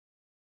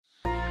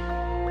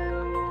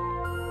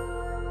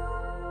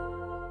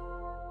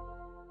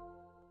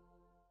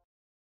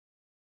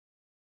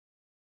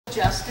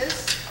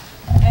justice,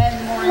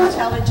 and more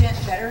intelligent,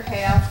 better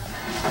half,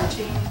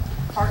 coaching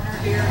partner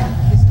here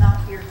is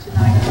not here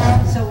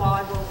tonight, so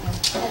I will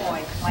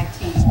employ my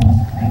team,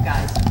 you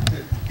guys.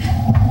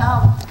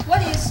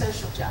 What is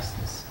social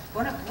justice?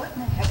 What in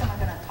the heck am I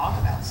going to talk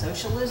about?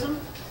 Socialism?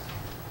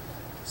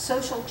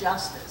 Social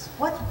justice.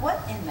 What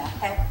in the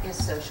heck is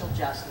social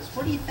justice?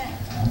 What do you think?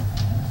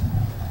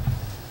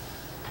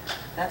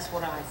 That's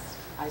what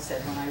I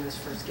said when I was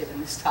first given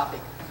this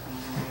topic.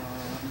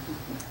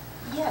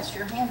 Yes,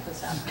 your hand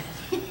was up.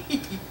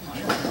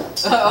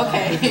 Oh,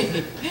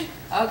 okay.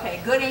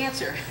 Okay, good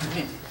answer.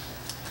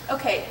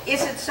 Okay,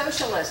 is it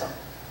socialism?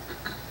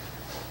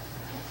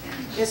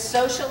 Is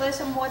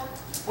socialism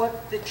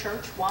what the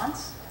church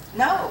wants?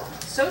 No,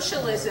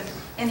 socialism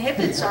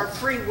inhibits our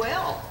free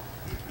will.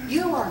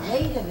 You are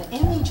made in the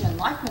image and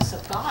likeness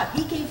of God.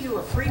 He gave you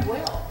a free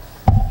will.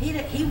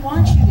 He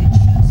wants you to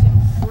choose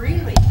Him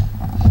freely.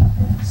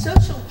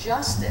 Social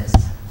justice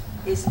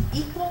is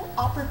equal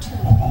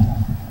opportunity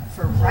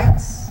for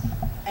rights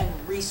and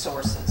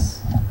resources.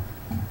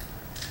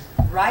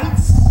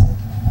 Rights,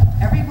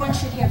 everyone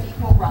should have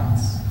equal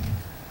rights,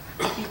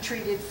 be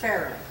treated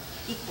fairly,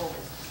 equally.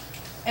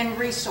 And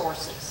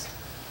resources,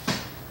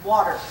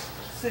 water,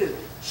 food,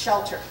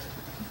 shelter.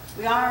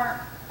 We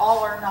all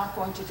are not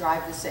going to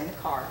drive the same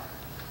car.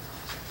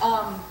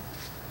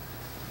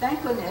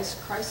 Thank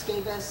goodness Christ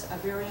gave us a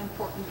very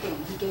important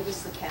thing. He gave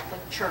us the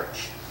Catholic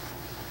Church.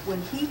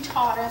 When He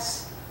taught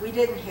us, we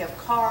didn't have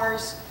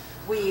cars.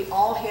 We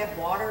all had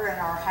water in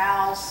our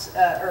house,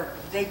 or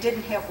they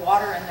didn't have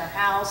water in their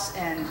house,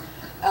 and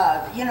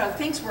you know,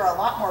 things were a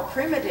lot more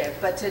primitive.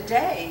 But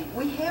today,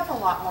 we have a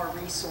lot more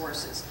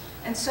resources.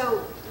 And so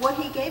what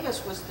He gave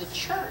us was the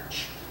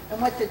church.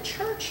 And what the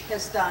church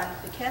has done,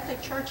 the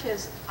Catholic Church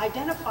has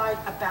identified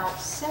about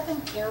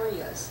 7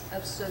 areas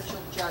of social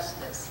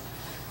justice.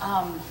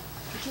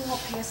 Could you all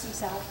pass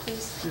these out,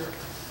 please? Sure.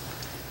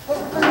 What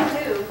we're going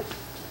to do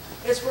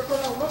is we're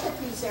going to look at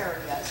these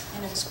areas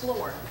and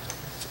explore.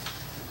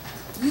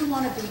 You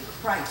want to be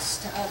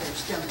Christ to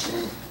others, don't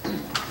you?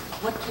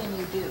 What can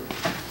you do?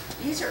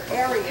 These are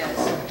areas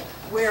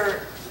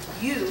where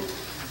you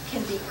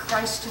can be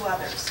Christ to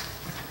others.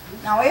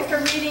 Now, after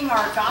reading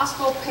our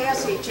gospel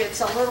passage,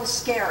 it's a little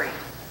scary,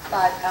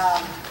 but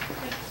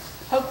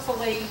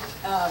hopefully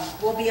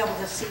we'll be able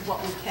to see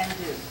what we can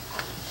do.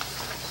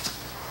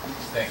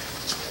 Thanks.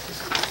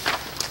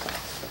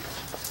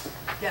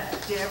 Yeah,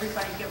 did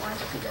everybody get one?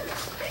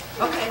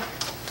 Okay.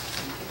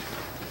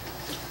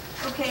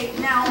 Okay,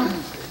 now,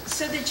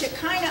 so that you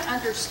kind of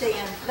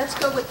understand, let's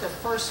go with the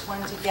first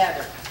one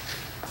together.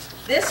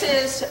 This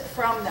is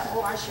from the,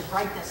 oh, I should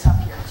write this up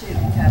here too,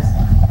 because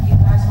you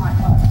guys might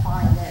want to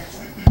find this.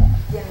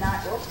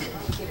 Let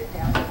me get it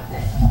down like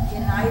that.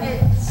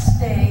 United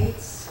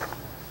States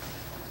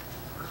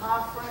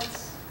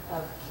Conference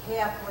of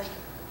Catholic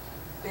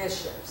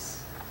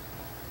Bishops.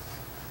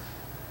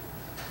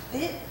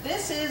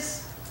 This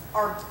is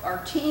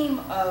our team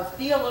of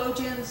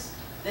theologians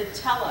that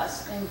tell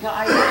us and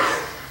guide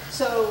us.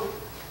 So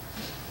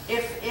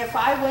if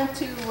I went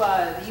to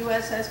the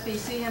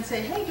USSBC and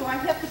say, hey, do I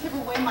have to give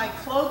away my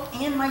cloak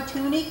and my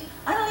tunic?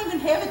 I don't even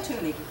have a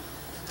tunic.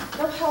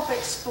 They'll help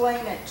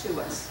explain it to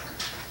us.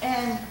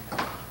 And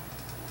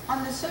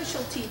on the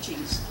social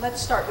teachings,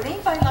 let's start. Would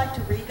anybody like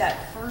to read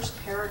that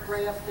first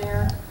paragraph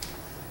there?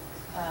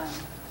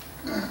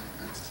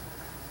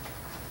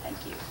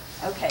 Thank you.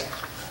 Okay.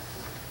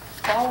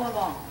 Follow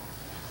along.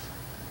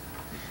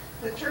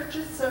 The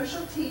Church's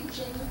social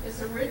teaching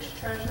is a rich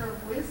treasure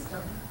of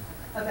wisdom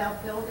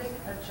about building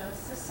a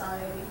just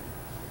society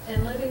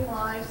and living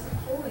lives of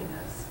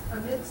holiness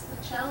amidst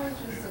the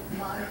challenges of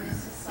modern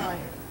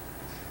society.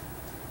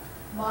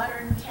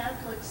 Modern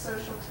Catholic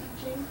social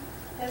teaching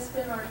has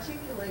been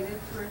articulated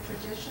through a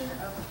tradition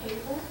of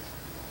papal,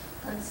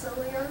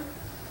 conciliar,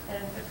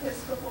 and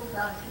episcopal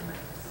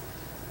documents.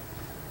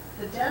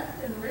 The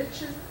depth and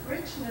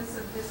richness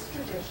of this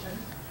tradition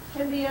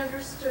can be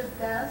understood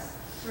best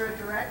through a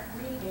direct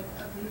reading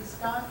of these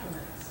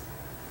documents.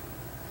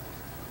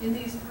 In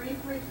these brief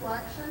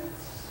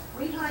reflections,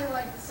 we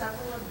highlight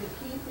several of the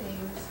key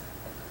themes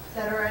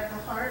that are at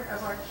the heart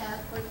of our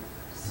Catholic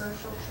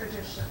social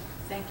tradition.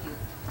 Thank you.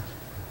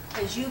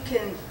 As you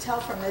can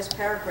tell from this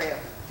paragraph,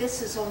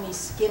 this is only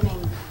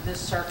skimming the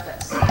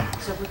surface.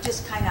 So we're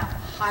just kind of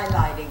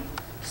highlighting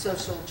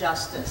social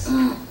justice.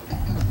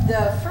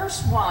 The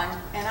first one,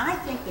 and I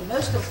think the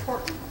most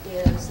important,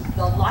 is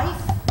the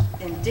life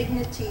and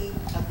dignity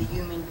of the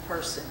human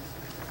person.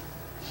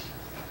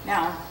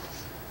 Now,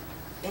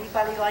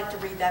 anybody like to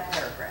read that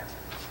paragraph?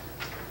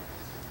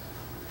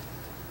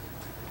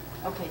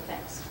 Okay,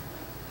 thanks.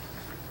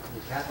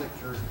 The Catholic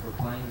Church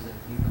proclaims that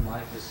human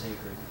life is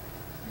sacred,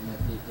 and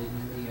that the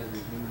dignity of the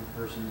human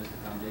person is the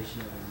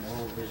foundation of a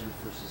moral vision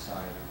for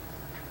society.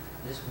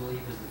 This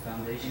belief is the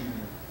foundation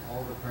of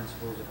all the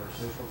principles of our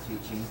social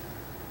teaching.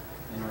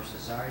 In our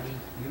society,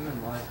 human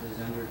life is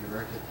under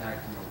direct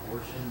attack from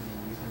abortion and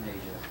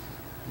euthanasia.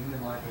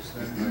 Human life is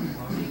threatened by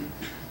cloning,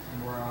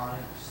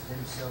 embryonic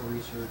stem cell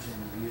research, and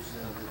the use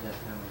of the death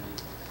penalty.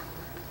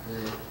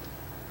 The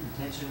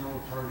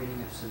Intentional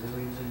targeting of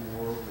civilians in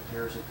war with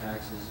terrorist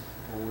attacks is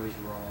always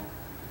wrong.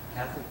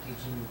 Catholic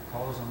teaching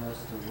calls on us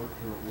to work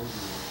to avoid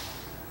war.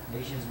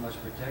 Nations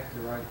must protect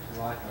the right to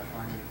life by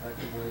finding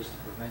effective ways to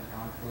prevent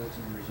conflicts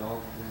and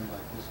resolve them by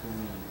peaceful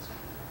means.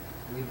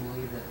 We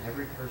believe that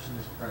every person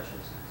is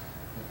precious,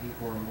 that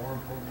people are more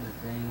important than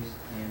things,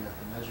 and that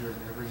the measure of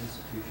every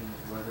institution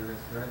is whether it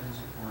threatens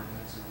or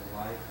enhances the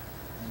life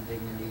and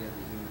dignity of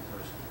the human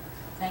person.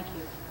 Thank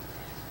you.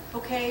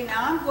 Okay,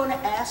 now I'm going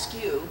to ask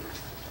you,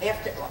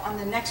 after, on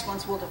the next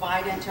ones we'll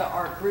divide into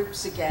our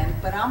groups again,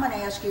 but I'm going to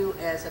ask you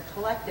as a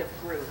collective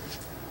group,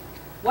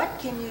 what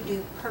can you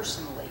do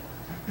personally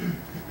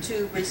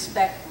to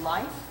respect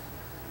life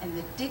and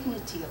the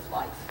dignity of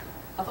life,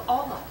 of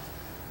all life?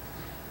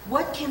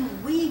 What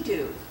can we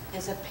do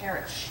as a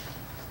parish?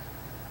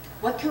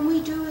 What can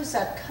we do as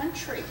a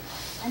country,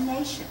 a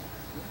nation?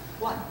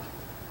 What?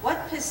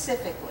 What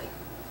specifically?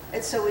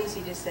 It's so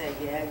easy to say,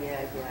 yeah,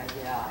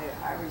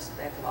 I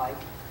respect life.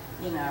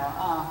 You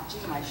know,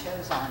 gee, my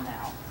show's on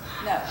now.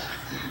 No.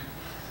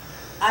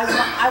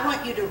 I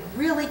want you to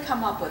really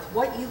come up with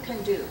what you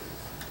can do.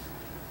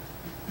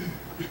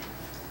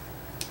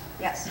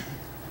 Yes?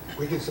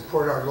 We can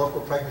support our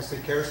local pregnancy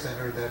care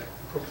center that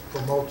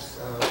promotes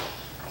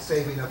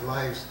saving of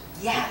lives,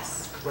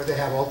 Yes. where they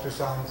have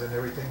ultrasounds and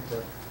everything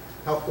to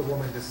help the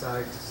woman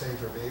decide to save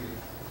her baby.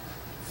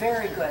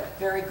 Very good,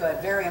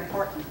 very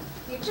important.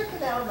 You took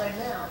it out of my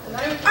mouth, and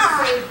I would just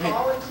say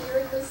volunteer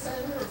at this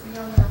center or be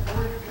on their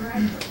board of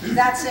directors.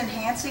 That's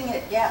enhancing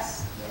it,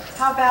 yes.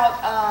 How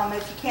about,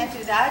 if you can't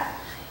do that,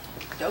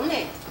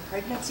 donate to the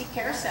Pregnancy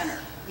Care Center,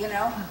 you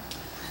know?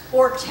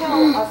 Or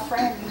tell a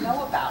friend you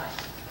know about it.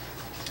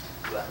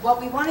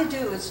 What we want to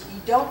do is,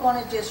 you don't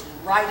want to just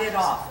write it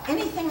off.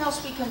 Anything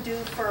else we can do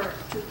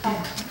to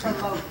help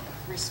promote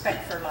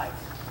respect for life?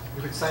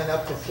 You can sign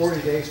up for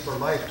 40 Days for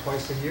Life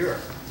twice a year,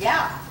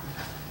 Yeah,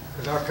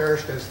 because our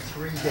parish does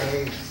 3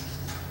 days,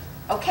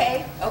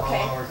 okay. 12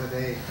 hours a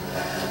day.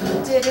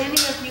 Did any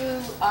of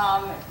you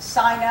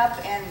sign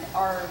up and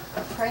are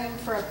praying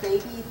for a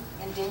baby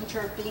in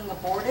danger of being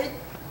aborted?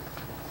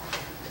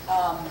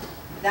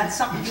 That's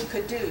something you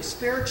could do.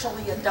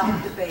 Spiritually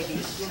adopt a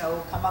baby, you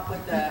know, come up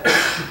with a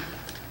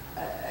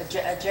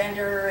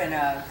gender and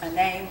a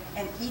name,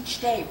 and each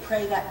day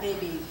pray that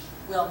baby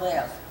will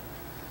live.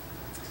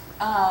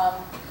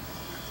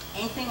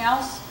 Anything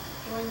else?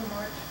 Join the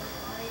March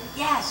for Life,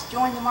 Yes,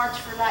 join the March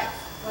for Life.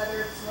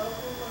 whether it's local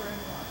or in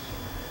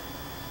Washington.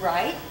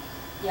 Right?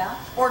 Yeah.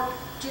 Or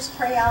just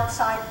pray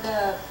outside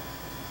the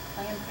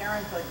Planned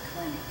Parenthood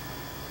clinic.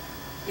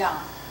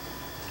 Yeah.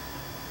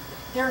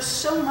 There's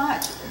so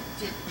much.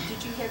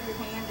 Did you have your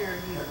hand or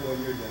you? Well,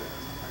 you're done.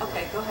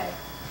 Okay, go ahead.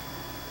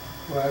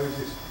 Well, I was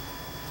just,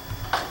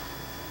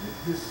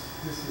 this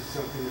is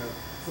something I've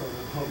thought of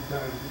a long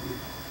time.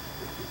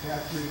 The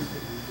Catholics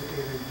and the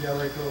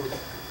evangelicals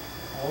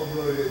all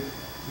voted,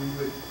 we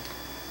would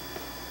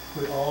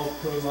put all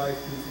pro-life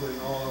people in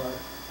all our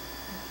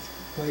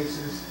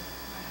places.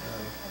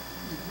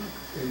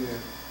 And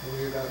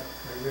only about, I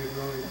read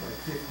only like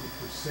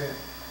 50%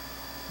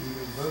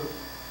 even vote.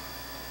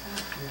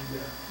 And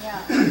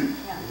Yeah.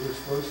 Yeah. we're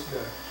supposed to,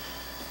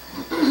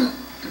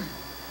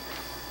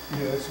 you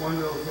know, it's one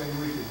little thing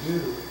we could do.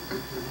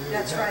 Really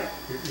That's right.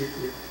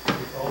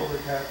 If all the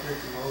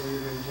Catholics and all the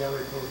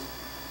evangelicals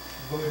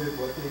voted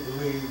what they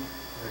believe,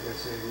 like I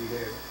say, we'd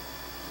have.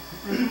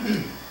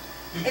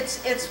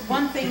 It's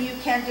one thing you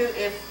can do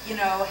if, you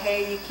know,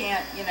 hey, you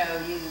can't, you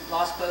know, you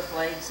lost both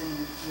legs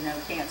and, you know,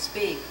 can't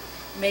speak.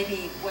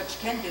 Maybe what you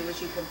can do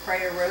is you can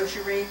pray a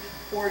rosary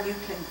or you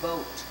can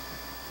vote.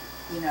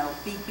 You know,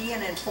 be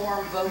an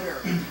informed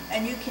voter.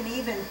 And you can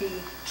even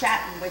be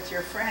chatting with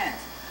your friends.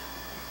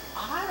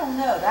 I don't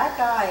know, that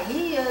guy,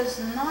 he is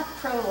not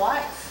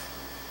pro-life,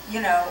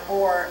 you know,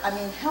 or, I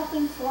mean, help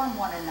inform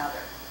one another.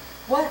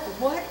 What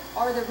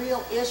are the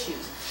real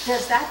issues?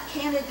 Does that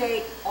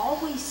candidate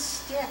always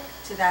stick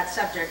to that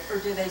subject, or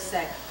do they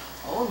say,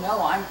 oh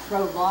no, I'm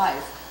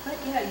pro-life, but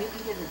yeah, you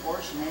can get an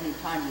abortion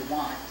anytime you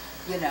want,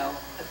 you know.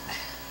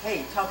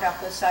 Hey, talk out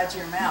both sides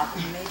of your mouth,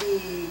 and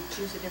maybe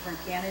choose a different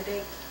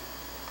candidate,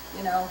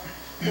 you know,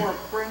 or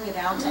bring it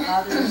out to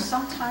others.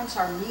 Sometimes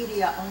our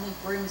media only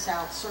brings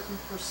out certain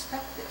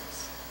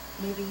perspectives.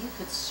 Maybe you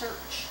could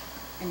search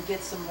and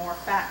get some more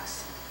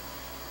facts.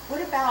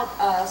 What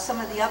about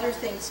some of the other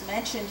things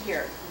mentioned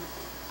here?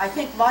 I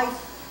think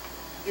life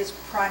is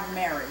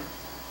primary,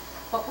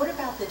 but what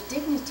about the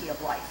dignity of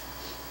life?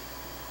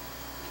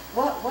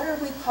 What are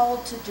we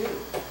called to do?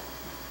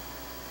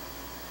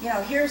 You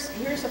know, here's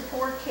a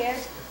poor kid,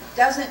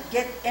 doesn't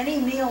get any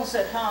meals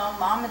at home,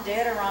 mom and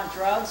dad are on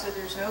drugs or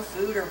there's no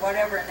food or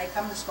whatever, and they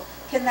come to school.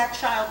 Can that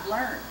child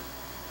learn?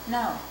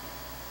 No.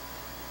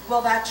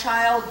 Will that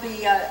child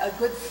be a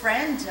good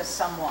friend to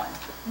someone?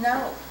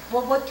 No.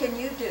 Well, what can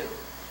you do?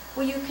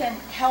 Well, you can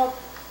help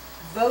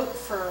vote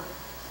for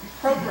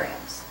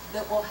programs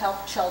that will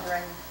help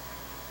children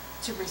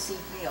to receive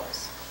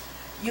meals.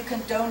 You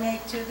can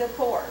donate to the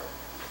poor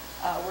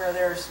where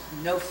there's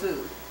no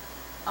food.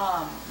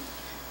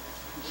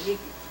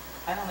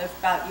 I don't know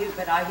about you,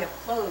 but I have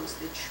clothes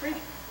that shrink.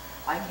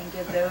 I can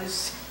give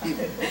those, quit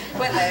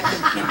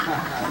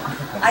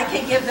laughing. I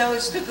can give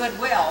those to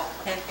Goodwill,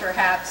 and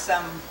perhaps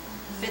some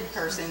fit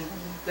person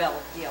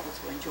will be able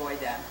to enjoy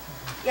them.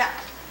 Yeah.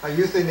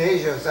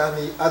 Euthanasia is on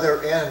the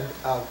other end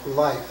of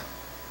life,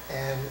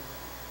 and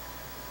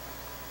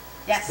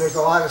Yes. there's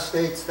a lot of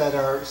states that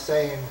are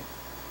saying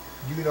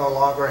you no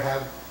longer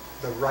have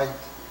the right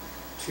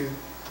to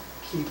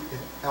keep an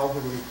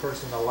elderly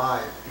person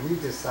alive. We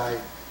decide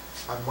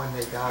on when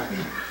they die,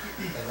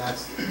 and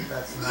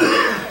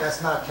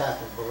that's not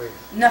Catholic belief.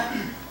 No,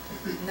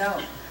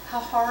 no. How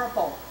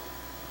horrible.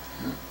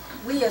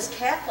 We as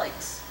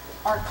Catholics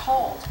are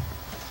called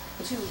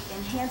to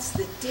enhance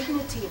the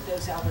dignity of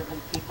those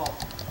elderly people,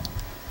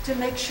 to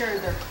make sure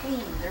they're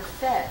clean, they're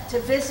fed, to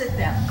visit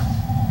them.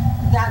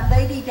 That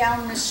lady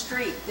down the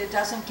street that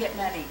doesn't get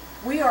many,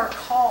 we are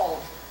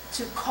called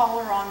to call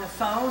her on the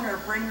phone or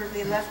bring her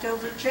the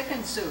leftover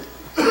chicken soup.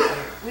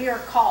 We are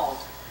called.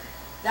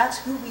 That's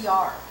who we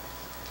are.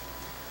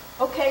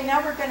 Okay,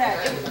 now we're gonna.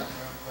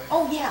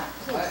 Oh yeah,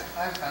 please.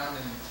 I found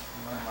in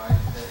my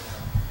life that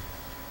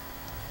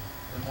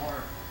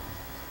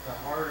the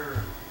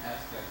harder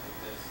aspect of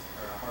this,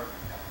 or a harder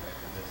aspect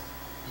of this,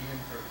 even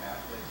for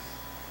Catholics,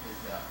 is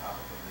the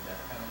topic of the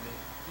death penalty.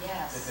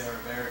 Yes. That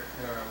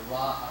there are a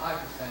high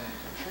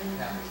percentage of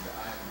Catholics that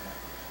I've met,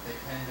 they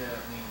tend to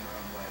lean their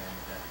own way on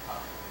the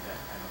topic of the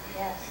death penalty.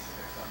 Yes. I think that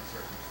there's some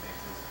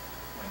circumstances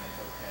when it's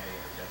okay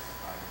or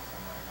justified in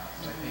some way or not.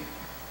 So I think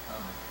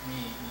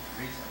me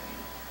recently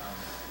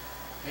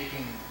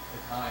taking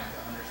the time to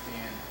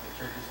understand the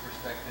church's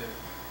perspective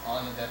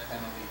on the death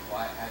penalty,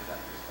 why it has that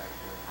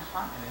perspective,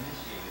 and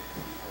initiate it to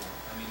people.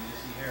 I mean, you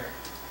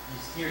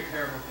hear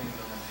terrible things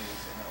on the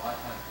news, and a lot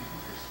of times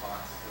people's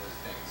response to those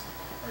things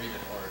are even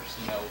worse.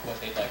 You know,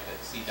 what they'd like to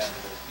see done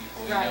to those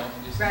people. You know,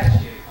 and just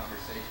initiate a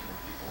conversation with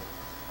people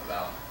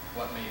about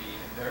what maybe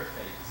even their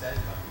faith says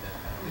about the death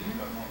penalty,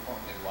 but more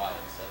importantly, why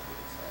it says what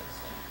it says.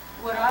 And,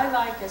 What I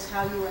like is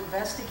how you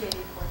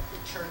investigated what the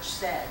church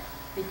said,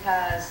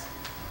 because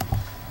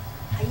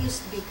I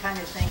used to be kind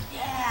of think,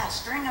 yeah,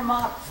 string them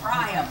up,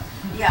 fry them.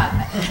 Yeah,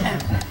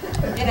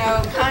 you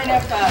know, kind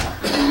of,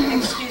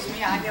 excuse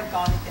me, I have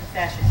gone to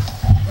confession.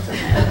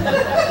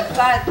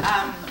 But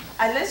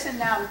I listen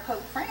now to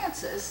Pope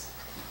Francis,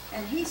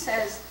 and he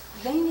says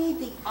they need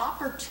the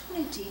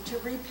opportunity to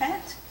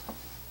repent.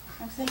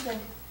 I'm thinking,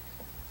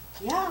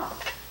 yeah,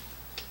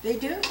 they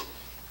do.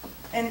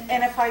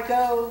 And if I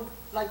go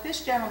like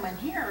this gentleman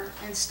here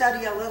and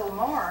study a little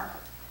more,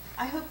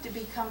 I hope to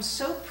become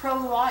so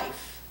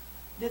pro-life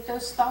that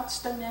those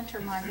thoughts don't enter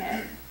my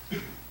head.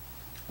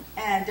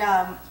 And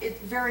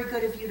it's very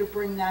good of you to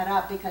bring that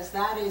up, because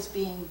that is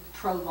being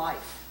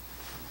pro-life,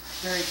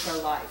 very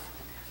pro-life.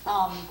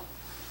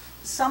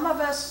 Some of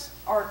us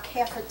are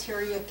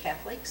cafeteria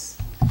Catholics.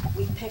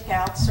 We pick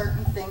out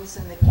certain things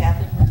in the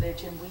Catholic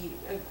religion. We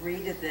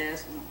agree to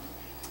this.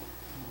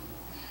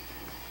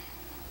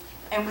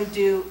 And we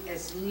do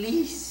as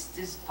least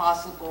as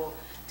possible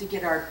to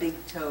get our big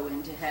toe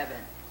into heaven.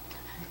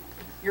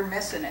 You're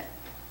missing it.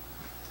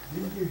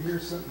 Didn't you hear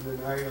something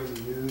tonight on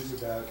the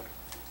news about,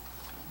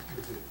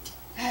 was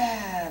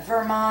it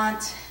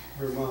Vermont.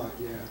 Vermont,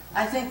 yeah.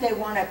 I think they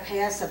want to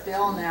pass a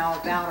bill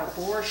now about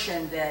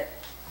abortion that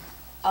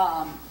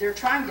they're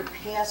trying to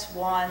pass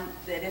one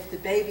that if the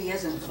baby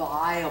isn't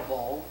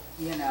viable,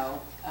 you know,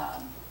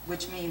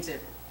 which means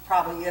it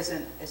probably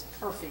isn't as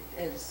perfect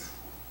as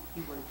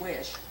you would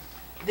wish,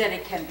 that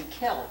it can be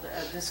killed.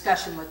 A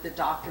discussion with the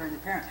doctor and the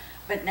parent.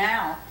 But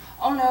now,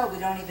 oh no, we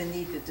don't even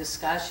need the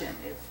discussion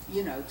if,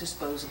 you know,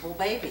 disposable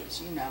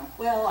babies, you know.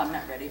 Well, I'm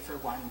not ready for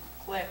one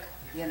click,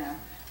 you know.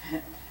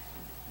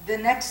 The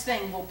next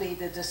thing will be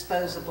the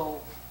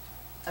disposable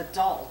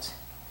adult,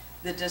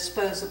 the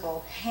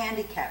disposable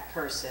handicapped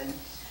person,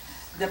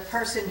 the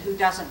person who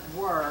doesn't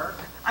work.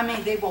 I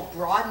mean, they will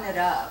broaden it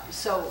up.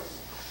 So,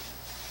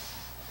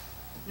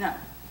 no,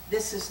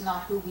 this is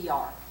not who we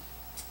are.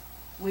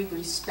 We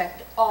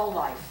respect all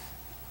life.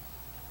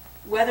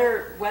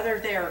 Whether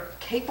they're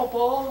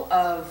capable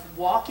of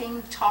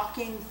walking,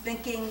 talking,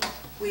 thinking,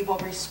 we will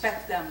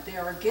respect them. They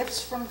are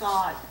gifts from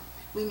God.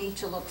 We need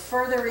to look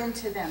further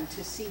into them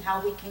to see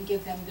how we can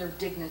give them their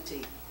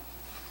dignity.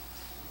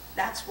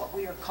 That's what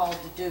we are called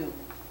to do.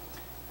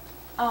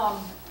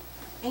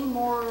 Any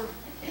more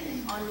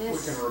on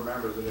this? We can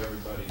remember that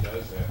everybody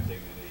does have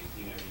dignity.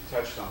 You know, you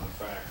touched on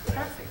the fact that,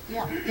 Perfect.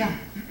 Yeah.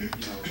 you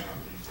know, about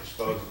the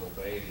disposable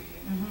baby.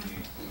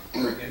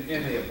 And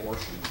in the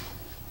abortion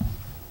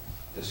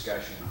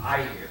discussion, I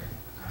hear,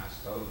 and I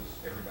suppose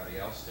everybody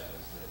else does,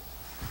 that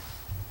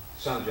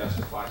some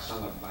justify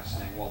some of them by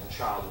saying, well, the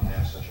child would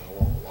have such a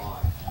horrible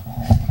life.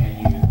 And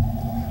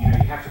you know,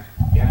 you have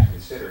to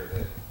consider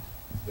that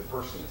the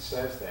person that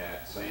says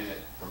that, saying it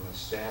from the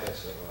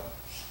status of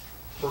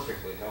a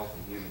perfectly healthy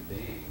human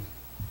being,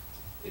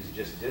 is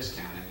just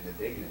discounting the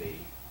dignity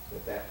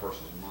that that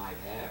person might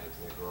have as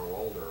they grow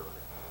older.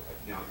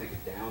 Think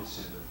of Down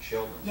syndrome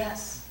children.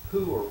 Yes.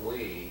 Who are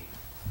we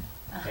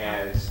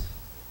as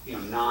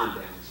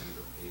non-Down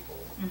syndrome people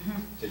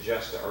to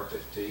just, or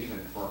to even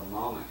for a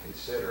moment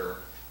consider,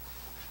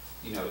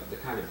 the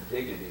kind of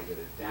dignity that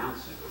a Down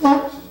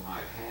syndrome person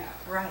might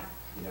have. Right.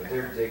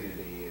 Their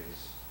dignity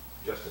is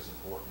just as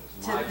important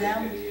as To my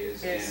them dignity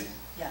is. And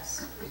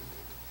yes.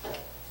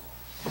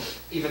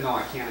 even though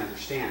I can't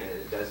understand it,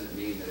 it doesn't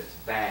mean that it's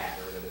bad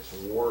or that it's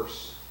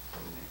worse for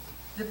me.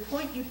 The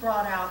point you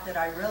brought out that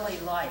I really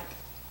like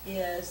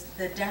is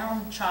the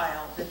Down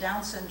child, the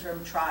Down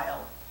syndrome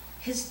child,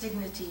 his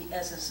dignity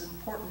is as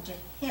important to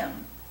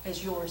him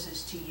as yours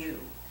is to you.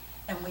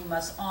 And we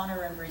must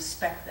honor and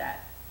respect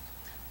that.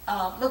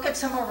 Look at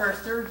some of our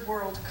third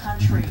world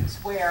countries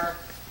where,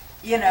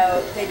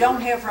 they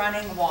don't have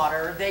running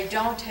water, they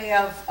don't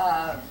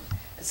have,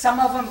 some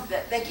of them,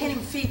 they can't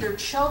even feed their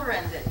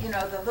children,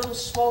 the little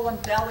swollen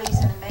bellies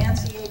and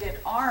emaciated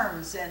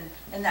arms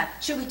and that.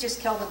 Should we just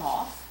kill them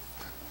off?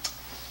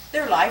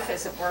 Their life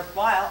isn't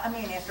worthwhile. I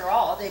mean, after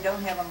all, they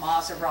don't have a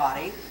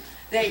Maserati.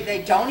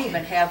 They don't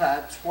even have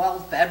a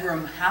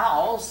 12-bedroom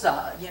house.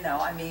 How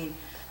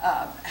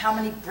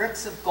many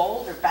bricks of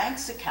gold or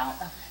bank's account?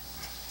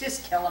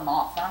 Just kill them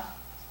off, huh?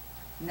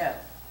 No,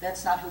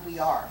 that's not who we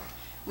are.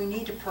 We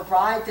need to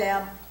provide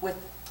them with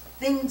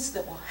things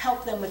that will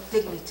help them with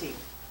dignity.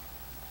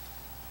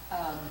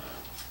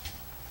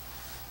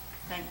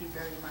 Thank you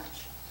very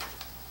much.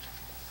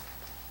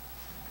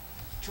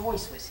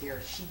 Joyce was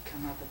here. She'd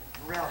come up with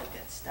really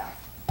good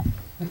stuff.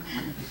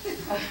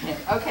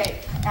 Okay.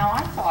 Now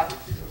I thought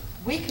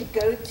we could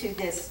go to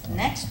this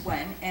next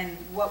one, and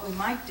what we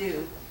might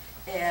do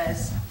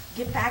is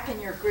get back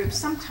in your group.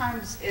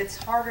 Sometimes it's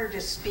harder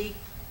to speak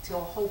to a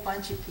whole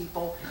bunch of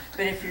people,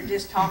 but if you're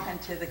just talking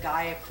to the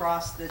guy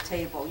across the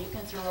table, you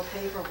can throw a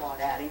paper wad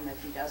at him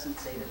if he doesn't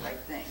say the right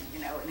thing,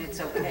 and it's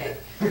okay.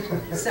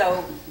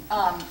 So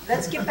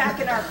let's get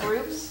back in our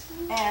groups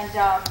and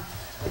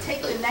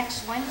take the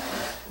next one.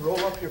 Roll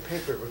up your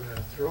paper, we're going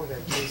to throw it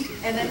at Jason.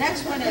 And the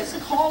next one is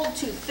called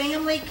to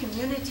family,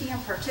 community,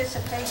 and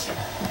participation.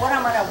 What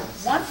I'm going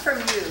to want from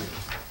you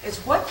is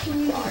what can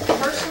you do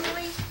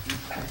personally?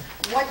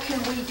 What can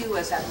we do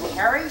as a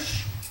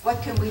parish?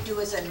 What can we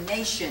do as a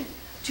nation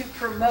to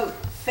promote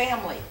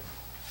family,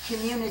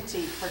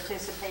 community,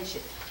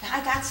 participation? Now,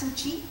 I got some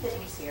cheat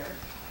things here.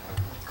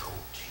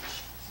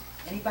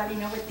 Anybody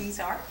know what these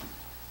are?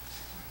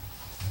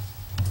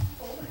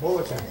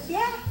 Bulletins.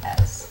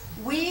 Yes.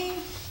 We,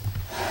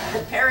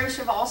 the Parish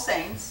of All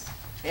Saints,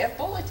 have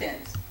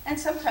bulletins. And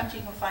sometimes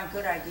you can find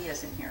good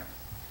ideas in here.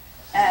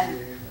 And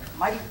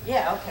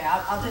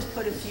I'll just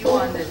put a few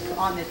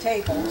on the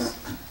tables.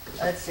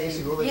 Let's see.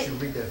 Casey, we'll let you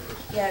read that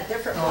first. Yeah,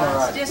 different ones.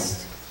 Right.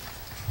 Just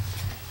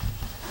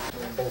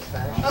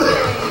Old-fashioned.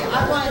 okay.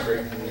 I want.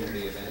 Great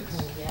community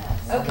events.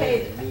 Yes.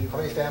 Okay. How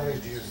many families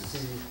do you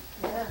see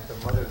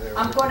the mother there?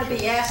 I'm going to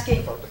be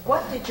asking,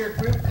 what did your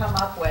group come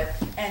up with?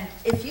 And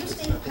if you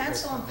need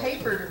pencil and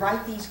paper to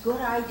write these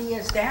good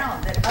ideas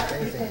down, that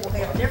other people will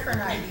have different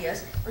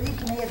ideas, or you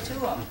can add to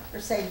them, or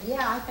say,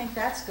 yeah, I think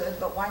that's good,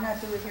 but why not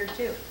do it here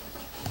too?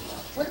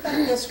 What about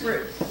this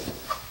group?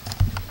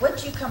 What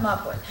did you come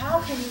up with?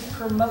 How can you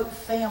promote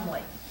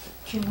family,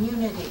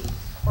 community,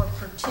 or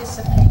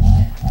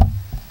participation?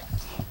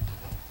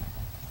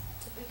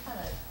 We kind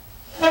of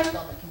touched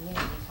on the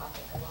community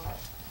topic a lot.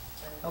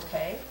 So,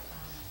 Okay.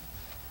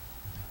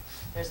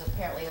 there's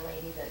apparently a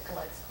lady that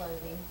collects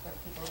clothing for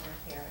people in her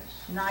parish.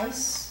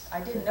 Nice.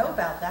 I didn't know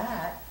about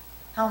that.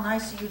 How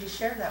nice of you to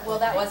share that Well,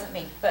 with that me. wasn't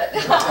me, but.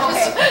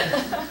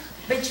 Okay.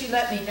 But you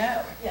let me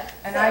know. Yeah.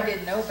 And so- I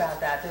didn't know about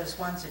that. Those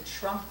ones that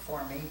shrunk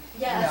for me.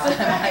 Yes.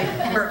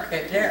 I work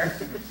good there.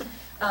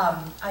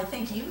 I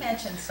think you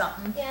mentioned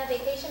something. Yeah,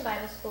 Vacation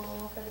Bible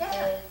School for the Yeah.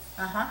 kids.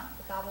 Uh-huh.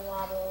 The Gobble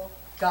Wobble.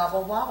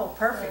 Gobble wobble,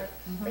 perfect.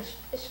 the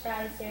Fish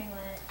fries during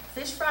Lent.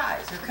 Fish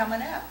fries are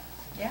coming up.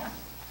 Yeah.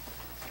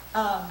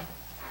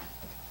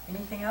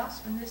 Anything else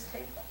from this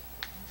table?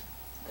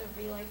 The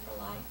Relay for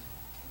Life.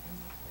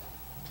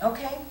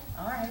 Okay,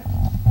 all right.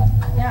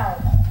 Now,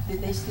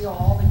 did they steal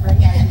all the great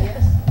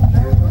ideas?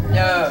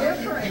 No.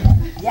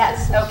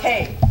 Yes,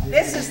 okay.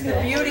 This is the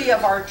beauty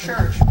of our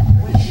church.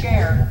 We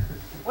share.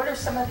 What are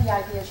some of the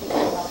ideas you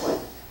came up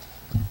with?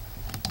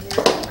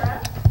 Marriage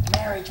prep,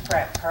 Marriage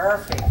prep,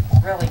 perfect,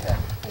 really good.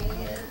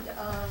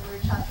 and we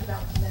were talking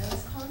about the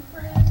men's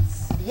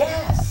conference,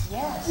 Yes,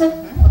 yes.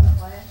 one from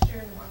last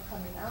year and one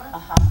coming up.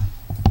 Uh-huh.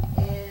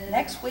 And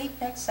Next week,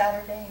 next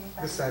Saturday?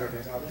 Anybody? This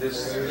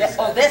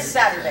Saturday. This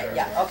Saturday,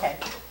 yeah, okay.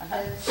 Uh-huh.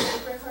 And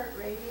Sacred Heart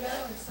Radio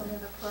and some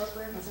of the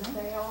programs that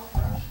they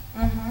offer.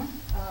 Mm-hmm.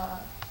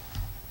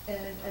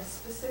 And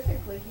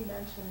specifically, he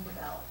mentioned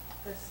about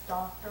this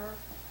doctor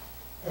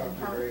and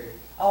how,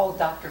 Oh,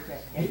 Dr. Gray.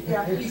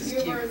 yeah, he He's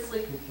cute.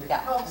 humorously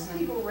Yeah. helps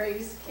people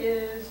raise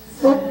kids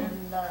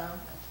and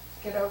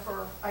get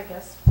over, I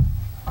guess,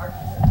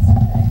 arguments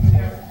and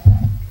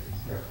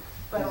things.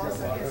 But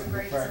also gives a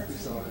great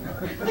sense of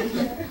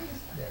humor.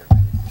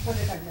 What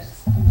did I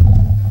miss?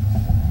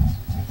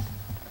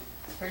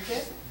 Pretty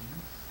good.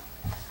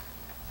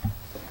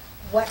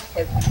 What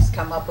have you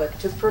come up with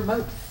to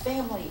promote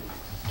family,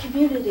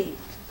 community,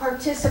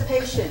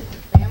 participation?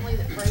 Family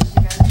that prays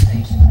together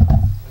organization.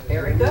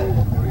 Very good.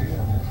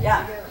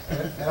 Yeah,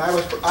 And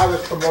I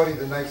was promoting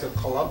the Knights of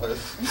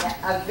Columbus.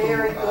 a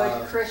very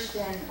good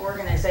Christian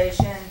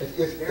organization.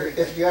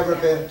 If you ever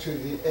been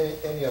to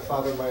any of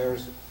Father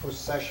Meyer's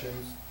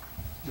processions,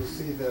 you'll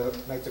see the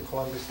Knights of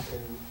Columbus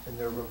in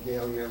their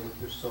regalia with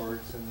their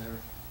swords and their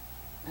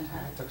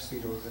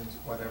tuxedos and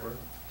whatever.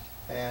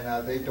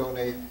 And they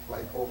donate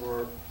like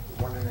over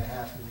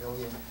 1.5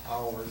 million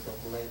hours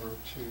of labor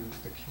to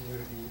the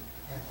community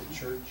and the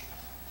church.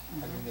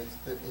 I mean,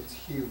 it's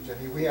huge. I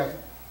mean,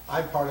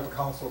 I'm part of a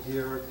council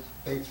here.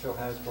 Batesville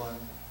has one,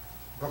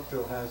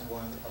 Brookville has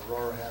one,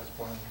 Aurora has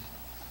one,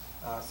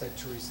 St.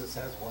 Teresa's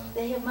has one.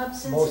 They have them up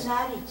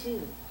Cincinnati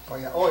too. Oh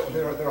yeah, oh,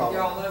 they're all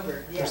They're all over.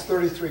 over, yeah. There's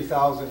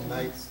 33,000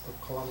 Knights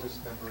of Columbus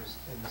members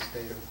in the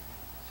state of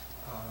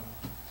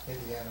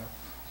Indiana.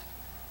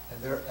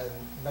 And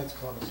Knights of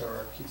Columbus are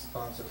our key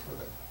sponsor for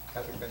the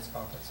Catholic Men's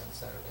Conference on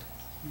Saturday.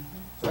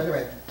 So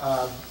anyway,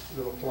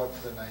 little plug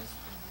for the Knights.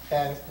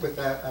 And with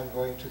that, I'm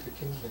going to the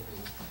Kingsman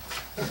meeting.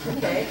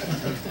 Okay.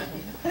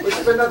 Which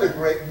is another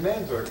great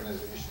men's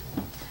organization.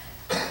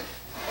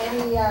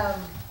 Any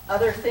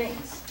other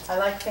things? I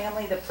like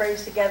family that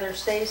prays together,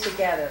 stays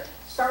together.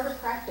 Start a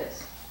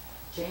practice.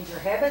 Change your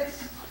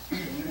habits,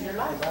 change your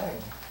life.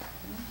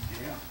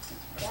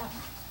 Yeah.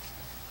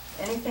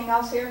 Anything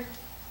else here?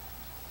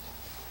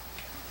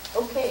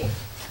 Okay.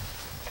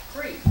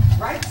 3,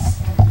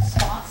 rights and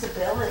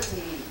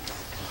responsibilities.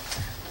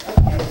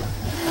 Okay.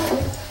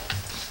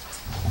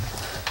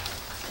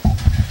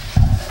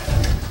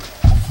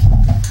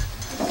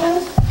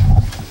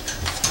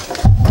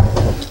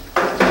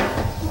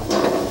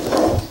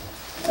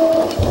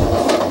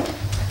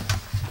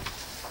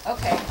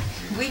 Okay,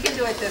 we can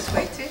do it this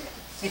way too.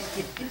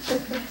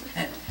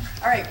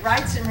 All right,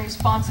 rights and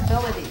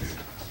responsibilities.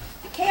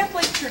 The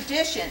Catholic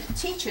tradition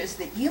teaches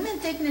that human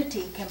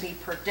dignity can be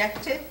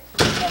protected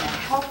and a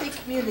healthy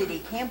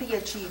community can be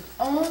achieved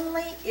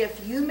only if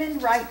human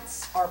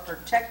rights are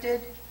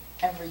protected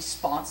and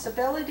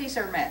responsibilities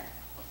are met.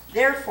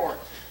 Therefore,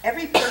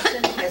 every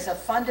person has a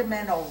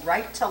fundamental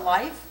right to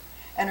life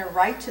and a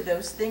right to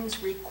those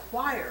things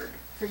required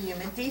for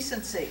human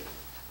decency.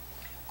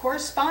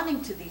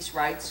 Corresponding to these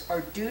rights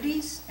are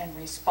duties and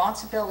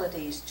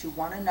responsibilities to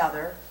one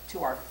another,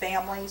 to our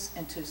families,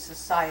 and to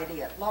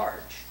society at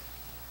large.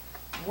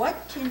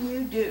 What can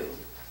you do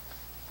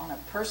on a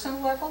personal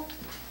level,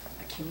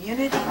 a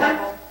community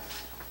level,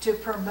 to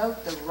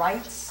promote the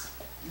rights,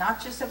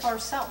 not just of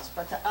ourselves,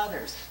 but to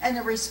others, and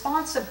the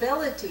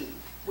responsibility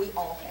we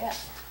all have?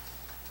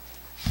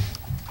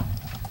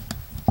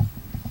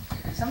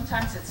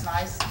 Sometimes it's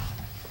nice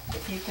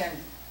if you can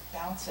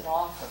bounce it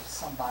off of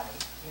somebody,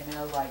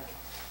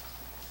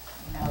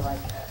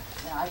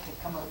 I could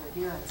come over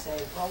here and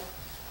say, well,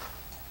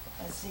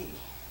 let's see,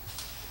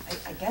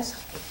 I guess I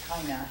could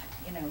kind of,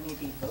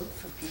 maybe vote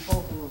for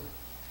people who,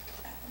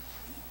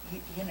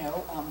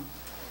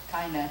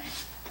 kind of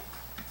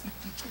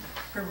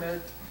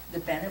promote the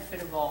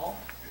benefit of all.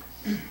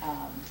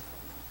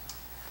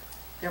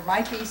 There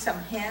might be some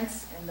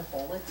hints in the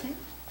bulletin.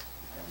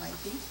 There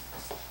might be.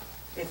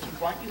 If you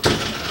want, you can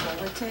read the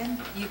bulletin.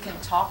 You can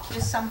talk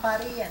to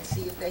somebody and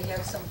see if they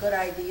have some good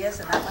ideas,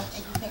 and that might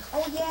make you think,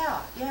 oh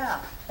yeah,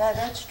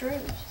 that's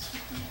true.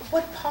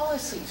 What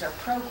policies or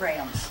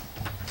programs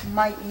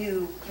might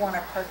you want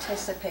to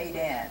participate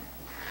in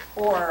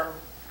or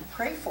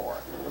pray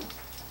for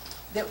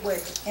that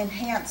would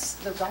enhance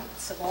the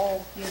rights of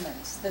all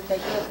humans, that they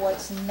give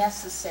what's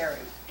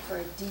necessary for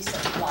a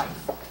decent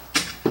life?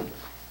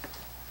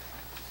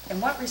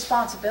 And what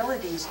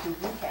responsibilities do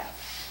we have?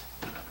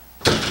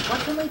 What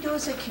can we do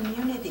as a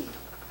community?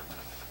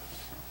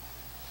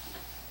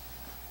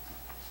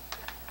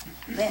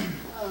 Lynn?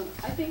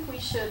 I think we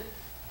should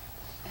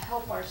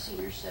help our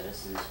senior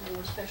citizens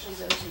more, especially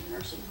those in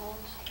nursing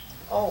homes.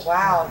 Oh,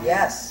 wow,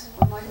 yes.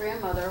 When my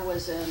grandmother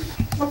was in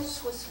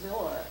Swiss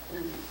Villa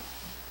in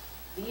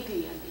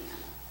Beebe,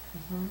 Indiana,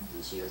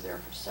 and she was there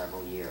for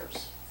several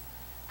years.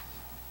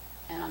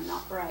 And I'm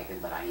not bragging,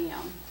 but I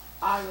am.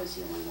 I was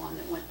the only one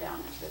that went down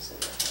and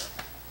visited her.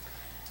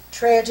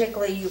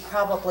 Tragically, you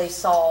probably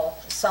saw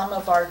some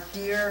of our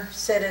dear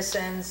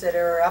citizens that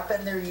are up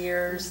in their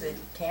years that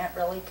can't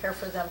really care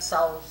for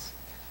themselves.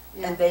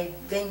 Yeah. And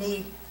they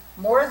need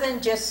more than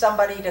just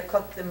somebody to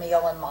cook the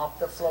meal and mop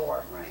the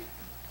floor. Right.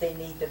 They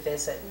need to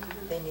visit.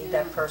 They need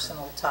that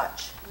personal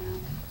touch. Yeah.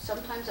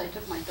 Sometimes I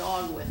took my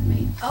dog with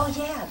me. Oh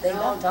yeah, they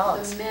love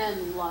dogs. The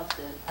men loved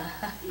it.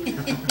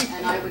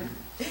 And I would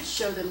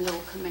show them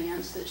little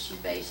commands that she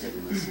based it.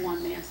 And this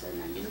one man said,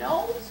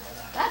 now,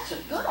 that's a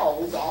good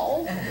old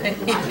dog.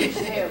 I used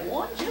to have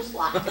one just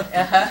like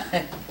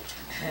it.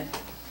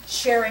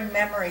 Sharing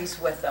memories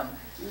with them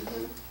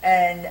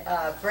and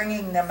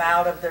bringing them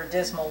out of their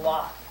dismal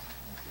lot.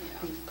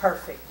 Yeah. Be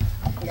perfect.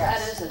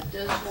 Yes. That is a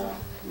dismal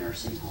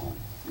nursing home.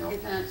 No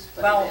offense,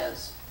 but well, it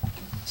is.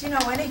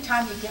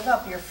 Anytime you give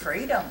up your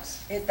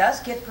freedoms, it does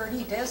get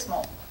pretty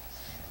dismal.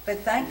 But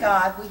thank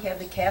God we have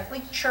the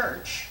Catholic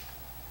Church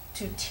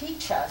to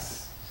teach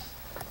us.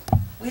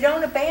 We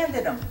don't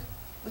abandon them.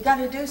 We got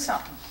to do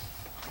something.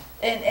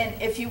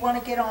 And if you want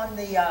to get on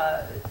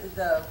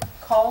the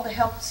call to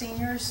help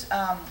seniors,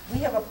 we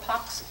have a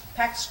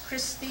Pax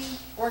Christi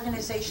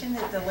organization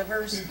that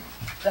delivers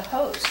the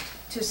host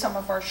to some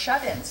of our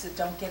shut-ins that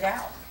don't get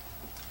out.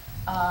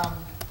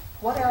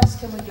 What else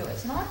can we do?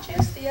 It's not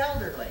just the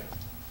elderly.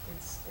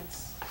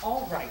 It's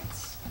all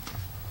rights.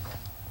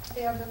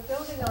 Yeah, but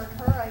building on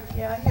her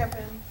idea, I have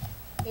an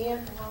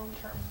aunt in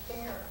long-term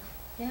care.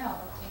 Yeah.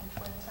 In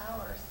Twin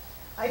Towers.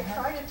 I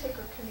try to take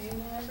her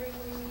communion every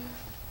week.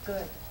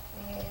 Good.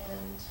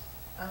 And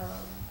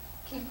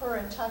keep her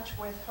in touch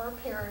with her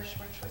parish,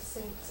 which was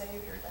St.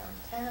 Xavier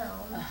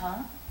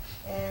downtown.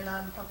 And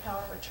I'm her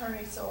power of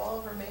attorney, so all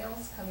of her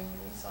mail's coming to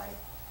me. So I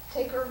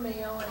take her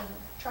mail and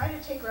try to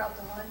take her out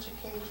to lunch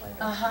occasionally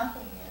when she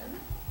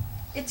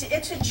can.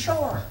 It's a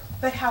chore,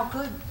 but how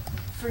good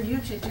for you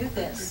to do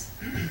this.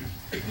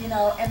 You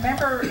know, and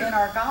remember in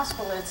our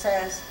gospel it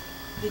says,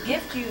 the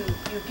gift you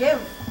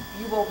give,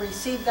 you will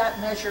receive that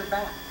measure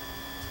back.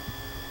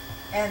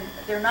 And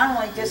they're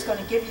not only just going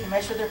to give you the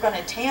measure, they're going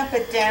to tamp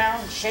it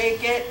down,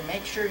 shake it, and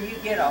make sure you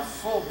get a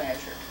full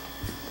measure.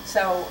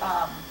 So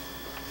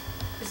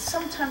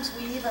sometimes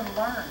we even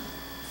learn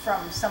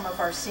from some of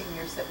our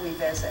seniors that we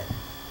visit.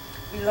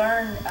 We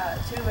learn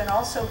too, and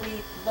also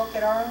we look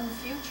at our own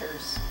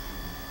futures,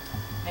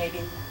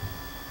 maybe.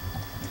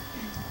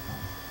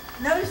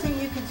 Another thing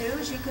you can do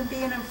is you can be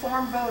an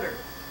informed voter.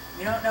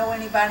 You don't know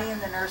anybody in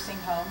the nursing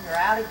home, you're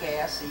out of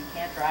gas, so you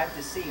can't drive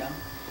to see them.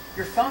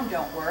 Your phone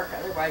don't work,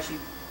 otherwise you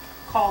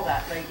call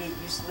that lady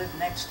that used to live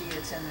next to you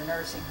that's in the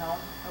nursing home.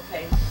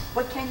 Okay,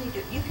 what can you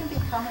do? You can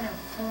become an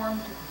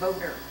informed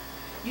voter.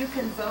 You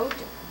can vote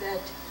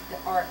that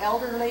our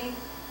elderly,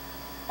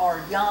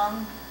 our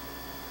young,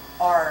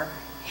 our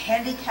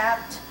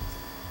handicapped,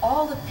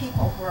 all the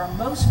people who are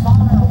most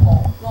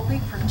vulnerable will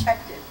be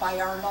protected by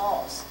our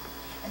laws.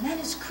 And then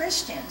as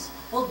Christians,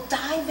 we'll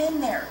dive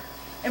in there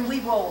and we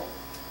will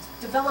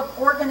develop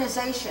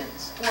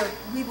organizations, or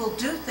we will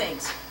do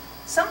things.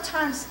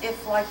 Sometimes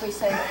if, like we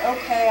say,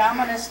 okay, I'm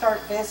going to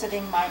start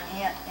visiting my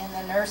aunt in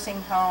the nursing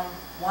home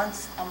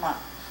once a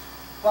month.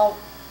 Well,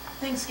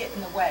 things get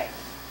in the way.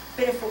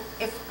 But if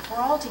we're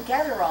all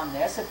together on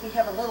this, if we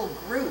have a little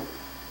group,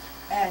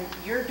 and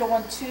you're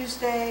doing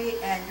Tuesday,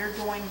 and you're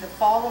doing the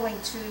following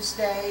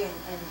Tuesday,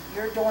 and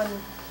you're doing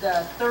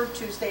the third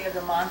Tuesday of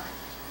the month,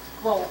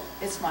 well,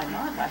 it's my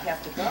month, I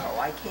have to go.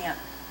 I can't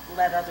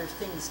let other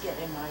things get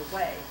in my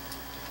way.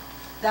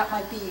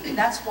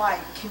 That's why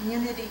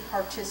community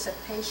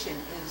participation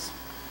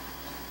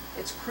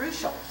it's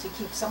crucial to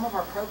keep some of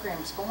our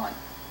programs going.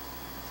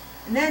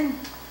 And then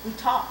we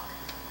talk.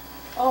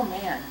 Oh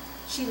man,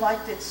 she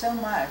liked it so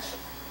much.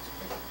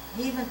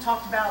 He even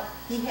talked about,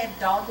 he had a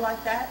dog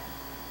like that.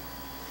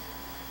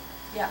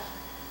 Yeah.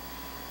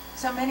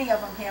 So many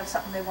of them have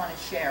something they want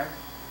to share.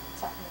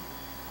 Something.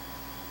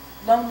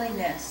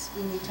 Loneliness,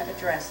 we need to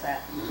address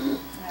that.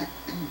 Yeah.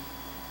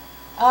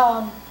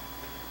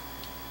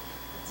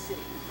 Let's see.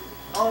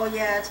 Oh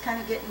yeah, it's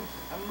kind of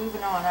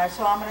moving on.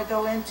 So I'm going to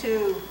go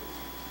into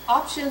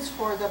options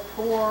for the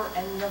poor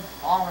and the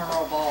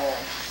vulnerable.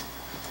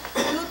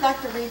 Who'd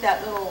like to read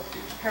that little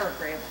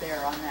paragraph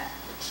there on that?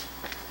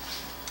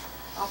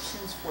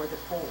 Options for the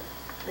poor.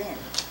 Lynn,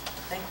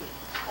 thank you.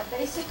 A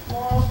basic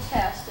moral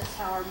test is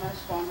how our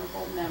most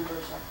vulnerable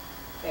members are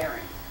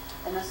faring.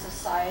 In a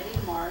society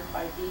marred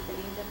by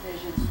deepening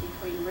divisions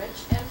between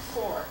rich and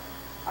poor,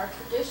 our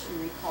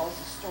tradition recalls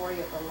the story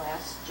of the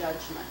Last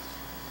Judgment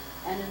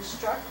and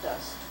instructs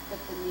us to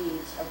put the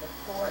needs of the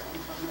poor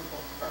and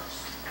vulnerable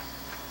first.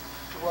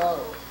 Whoa,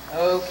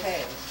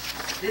 okay.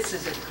 This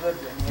is a good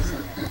one,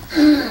 isn't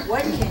it?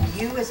 What can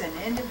you as an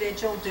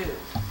individual do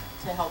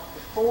to help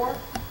the poor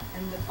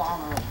and the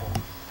vulnerable?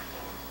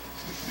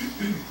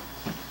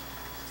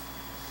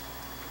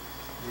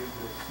 Give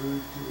the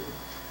food to the,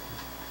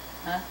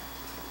 Huh?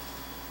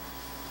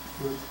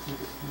 food to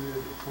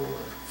the poor.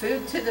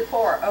 Food to the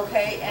poor,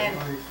 okay, and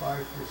Only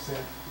 5% is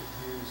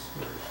used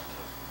first.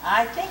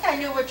 I think I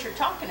know what you're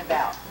talking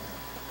about.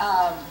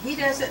 He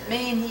doesn't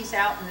mean he's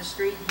out in the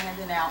street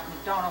handing out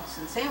McDonald's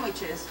and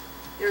sandwiches.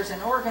 There's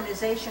an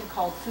organization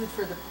called Food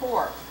for the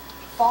Poor.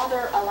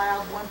 Father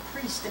allowed one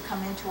priest to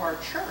come into our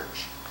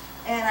church,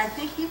 and I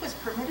think he was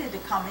permitted to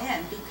come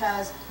in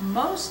because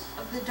most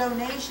of the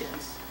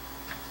donations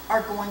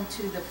are going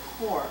to the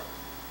poor.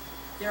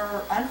 There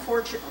are,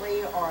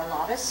 unfortunately, a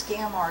lot of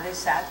scam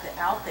artists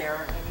out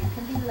there, and you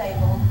can be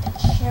labeled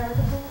a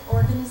charitable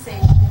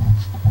organization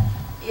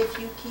if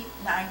you keep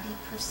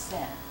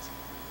 90%.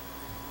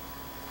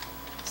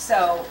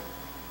 So,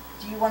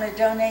 do you want to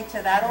donate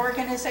to that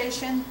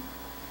organization?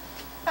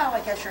 Well,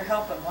 I guess you're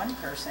helping one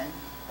person,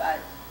 but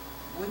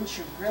wouldn't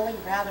you really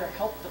rather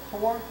help the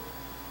poor?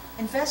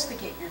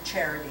 Investigate your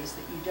charities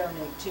that you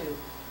donate to.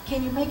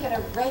 Can you make it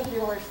a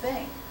regular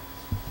thing?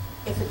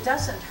 If it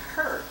doesn't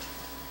hurt,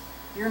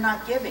 you're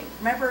not giving.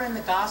 Remember in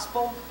the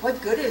gospel,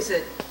 what good is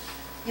it,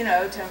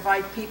 to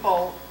invite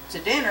people to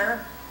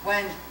dinner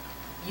when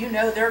you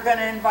know they're going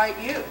to invite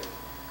you?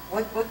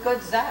 What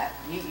good's that?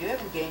 You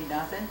haven't gained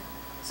nothing.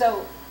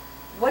 So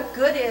what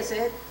good is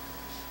it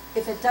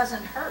if it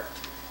doesn't hurt?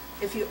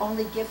 if you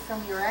only give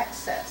from your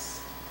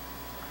excess?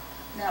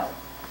 No.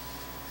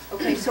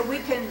 Okay, so we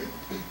can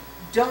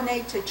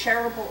donate to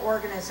charitable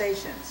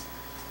organizations.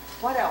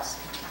 What else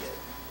can we do?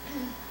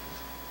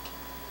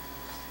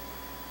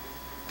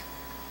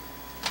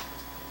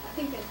 I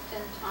think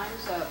in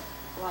times of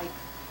like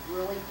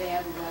really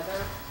bad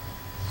weather,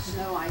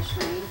 snow, ice,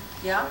 rain,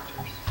 Yeah?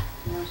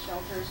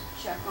 shelters,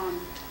 check on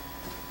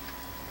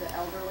the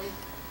elderly.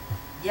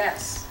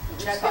 Yes.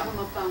 Just Check give on. them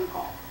a phone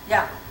call.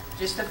 Yeah,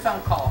 just a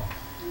phone call.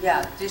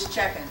 Yeah, just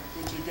checking.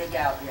 Did you dig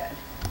out yet?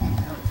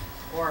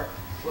 Or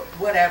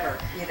whatever,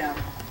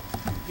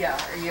 Yeah,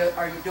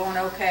 are you doing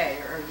okay?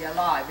 Or are you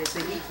alive? Is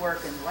the heat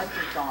working?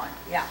 Electric on?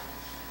 Yeah.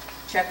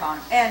 Check on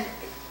them. And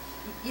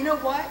you know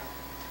what?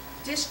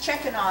 Just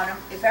checking on them.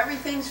 If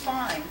everything's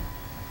fine,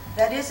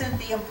 that isn't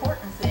the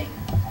important thing.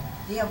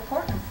 The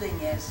important thing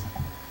is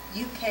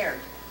you cared.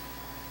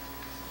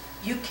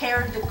 You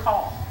cared to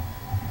call.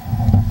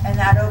 And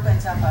that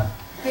opens up a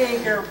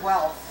bigger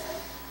wealth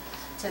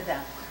to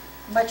them.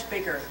 Much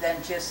bigger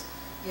than just,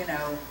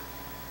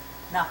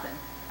 nothing.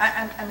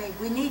 I mean,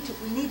 we need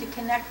to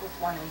connect with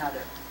one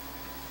another.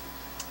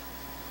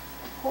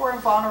 Poor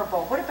and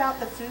vulnerable. What about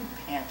the food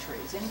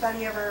pantries?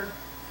 Anybody ever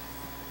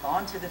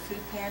gone to the food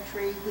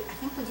pantry? I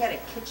think we had a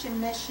kitchen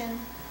mission.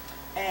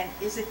 And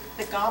is it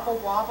the Gobble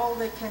Wobble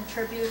that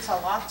contributes a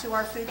lot to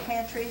our food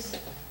pantries?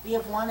 We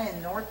have one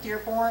in North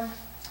Dearborn,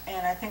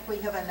 and I think we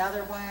have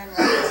another one like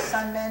in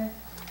Sunman,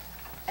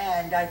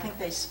 and I think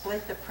they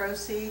split the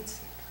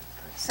proceeds.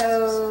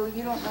 So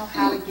you don't know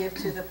how to give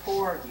to the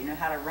poor, you know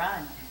how to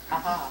run.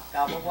 Aha,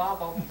 Gobble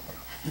Wobble.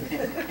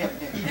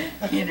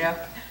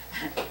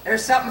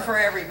 There's something for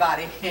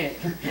everybody in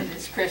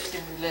this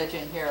Christian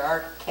religion here,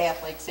 our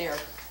Catholics here.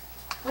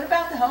 What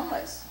about the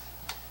homeless?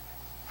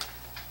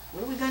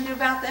 What are we going to do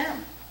about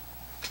them?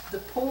 The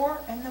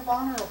poor and the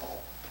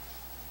vulnerable.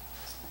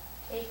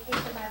 They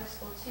came to Bible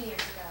school 2 years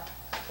ago.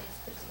 They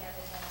just put together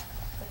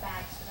the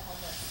bags for the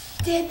homeless.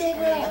 Did they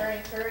And they really? were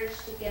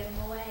encouraged to give them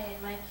away,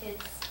 and my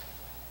kids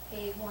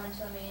gave one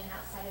to a man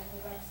outside of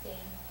the Reds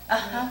game.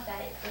 Uh-huh. And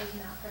that they've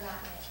not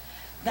forgotten it.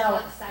 Now-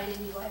 How excited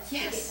he was to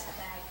Yes. get that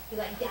bag. He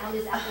downed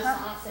his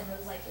applesauce and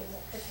was like, it was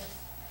like Christmas.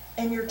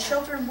 And your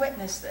children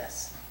witness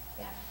this.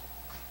 Yeah.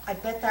 I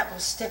bet that will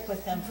stick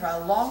with them for a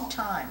long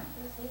time.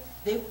 It was neat.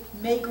 They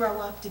may grow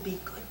up to be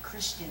good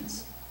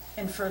Christians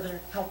and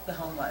further help the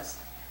homeless.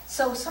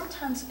 So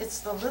sometimes it's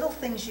the little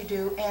things you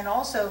do, and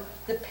also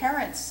the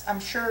parents, I'm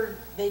sure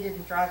they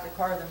didn't drive the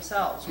car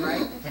themselves,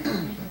 right?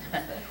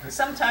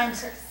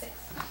 Sometimes,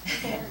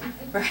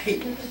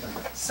 right.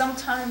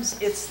 Sometimes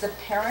it's the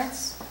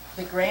parents,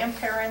 the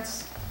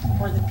grandparents,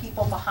 or the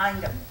people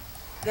behind them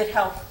that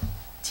help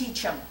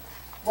teach them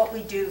what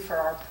we do for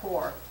our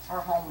poor,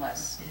 our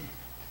homeless.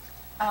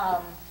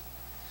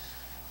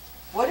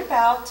 What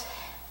about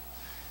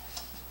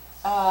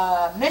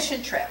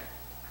mission trip?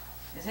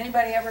 Has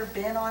anybody ever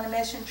been on a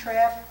mission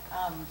trip?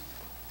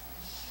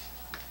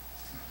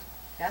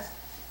 Yes?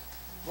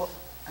 Well,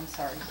 I'm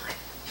sorry.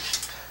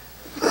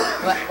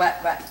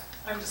 What?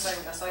 I'm just saying,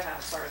 yes, I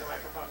have. Sorry, the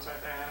microphone's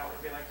right there, and I don't want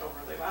to be like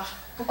overly loud.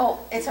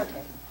 Oh, it's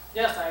okay.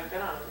 Yes, I've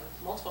been on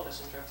multiple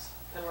mission trips,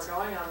 and we're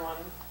going on one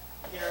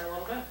here in a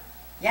little bit.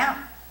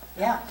 Yeah.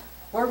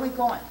 Where are we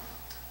going?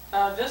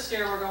 This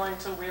year, we're going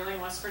to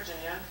Wheeling, West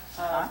Virginia.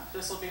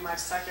 This will be my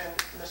second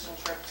mission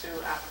trip to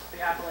the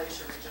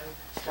Appalachia region.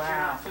 If you're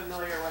Wow. not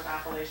familiar with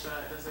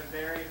Appalachia, it is a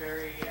very,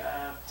 very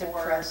poor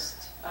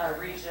Depressed.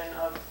 region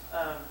of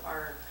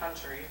our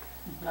country.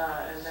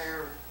 And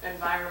their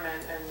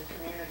environment and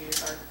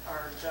communities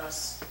are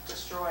just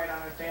destroyed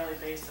on a daily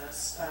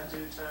basis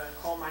due to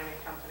coal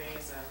mining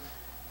companies,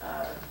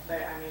 and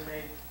they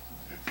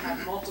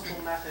have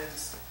multiple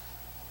methods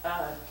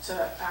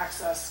to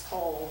access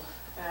coal.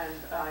 And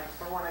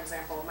for one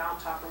example,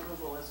 mountaintop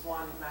removal is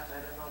one method,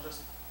 and they'll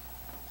just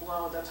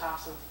blow the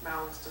tops of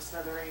mountains to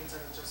smithereens,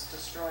 and it just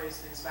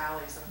destroys these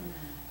valleys and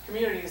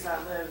communities that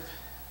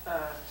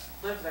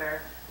live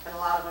there. And a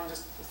lot of them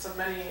so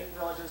many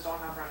villages don't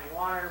have running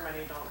water,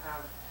 many don't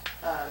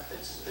have,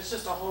 it's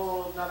just a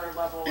whole another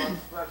level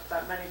of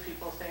that many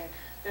people think,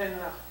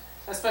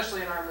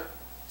 especially in our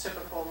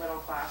typical middle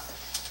class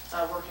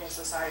working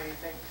society,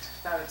 think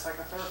that it's like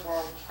a third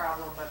world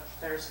problem, but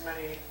there's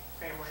many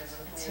families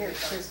and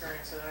communities that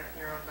experience it in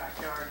your own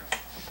backyard.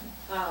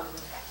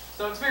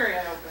 So it's very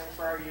eye-opening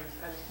for our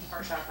youth and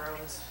our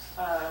chaperones.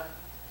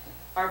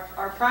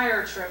 Our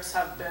prior trips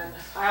have been,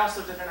 I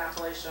also did an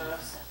Appalachia.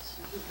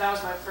 That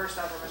was my first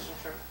ever mission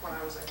trip when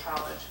I was in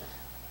college,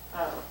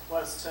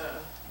 was to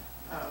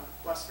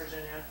West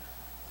Virginia.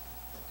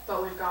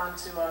 But we've gone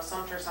to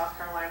Sumter, South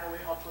Carolina. We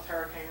helped with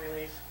hurricane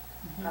relief.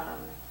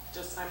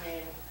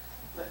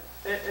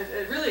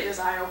 It really is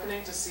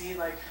eye-opening to see,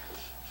 like,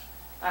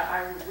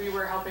 we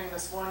were helping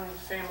this one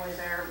family,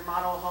 their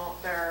model home,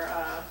 their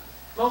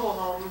mobile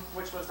home,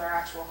 which was their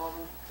actual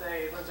home.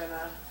 They lived in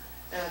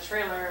a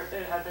trailer.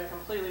 It had been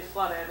completely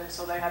flooded, and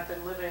so they had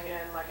been living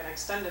in like an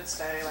extended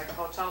stay, like a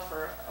hotel,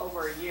 for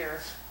over a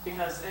year,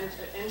 because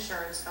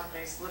insurance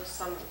companies,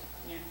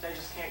 they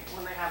just can't,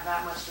 when they have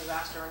that much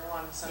disaster in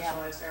one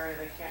centralized area,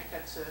 they can't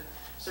get to,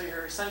 so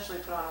you're essentially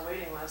put on a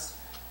waiting list.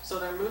 So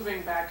they're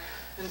moving back,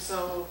 and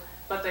so,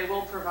 but they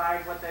will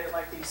provide what they,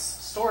 like these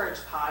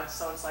storage pods,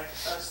 so it's like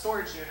a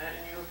storage unit,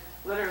 and you,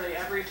 literally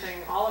everything,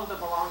 all of the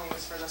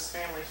belongings for this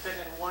family fit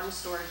in one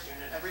storage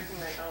unit, everything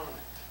they owned.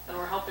 And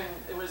we're helping,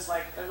 it was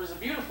a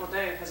beautiful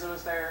day, because it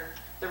was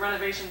the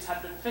renovations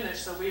had been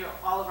finished, so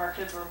all of our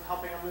kids were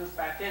helping them move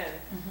back in,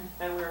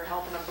 and we were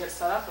helping them get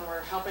set up, and we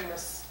were helping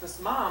this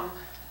mom,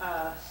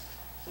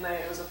 and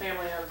it was a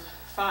family of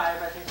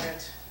 5, I think they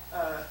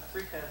had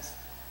 3 kids,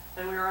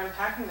 and we were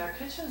unpacking their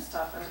kitchen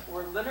stuff, and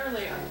we're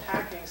literally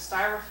unpacking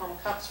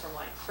styrofoam cups from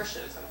like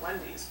Frisch's and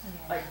Wendy's.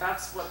 Like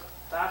that's what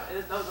that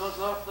is.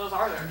 Those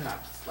are their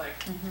cups. Like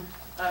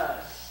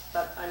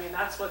that. I mean,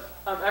 that's what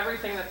of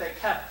everything that they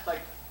kept.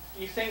 Like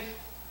you think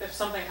if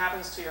something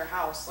happens to your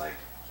house, like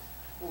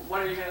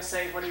what are you going to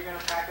say? What are you going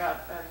to pack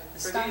up? And The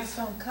for these,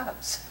 styrofoam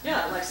cups.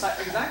 yeah, like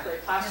exactly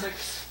plastic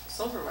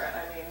silverware.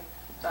 I mean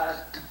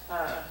that.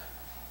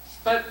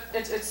 But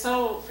it's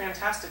so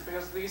fantastic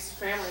because these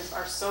families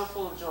are so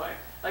full of joy.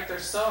 Like they're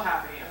so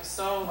happy and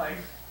so like,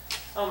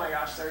 oh my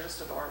gosh, they're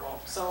just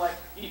adorable. So like,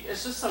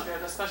 it's just so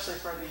good, especially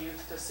for the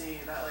youth to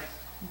see that like,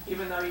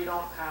 even though you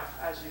don't have,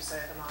 as you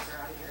say, the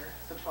Maserati or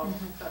the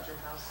 12-bedroom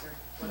house or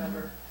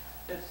whatever,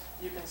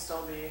 you can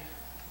still be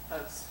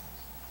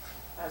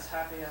as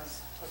happy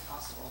as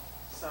possible.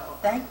 So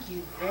Thank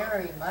you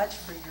very much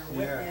for your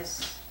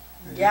witness.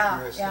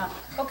 Yeah. Yeah.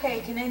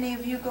 Okay, can any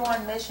of you go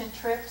on mission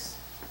trips?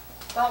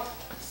 Well,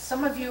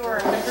 some of you are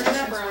in we're positions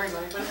never where,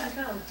 anybody, but if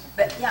you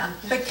come.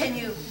 but can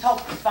you help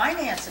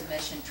finance a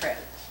mission trip?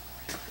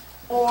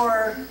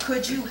 Or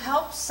could you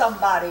help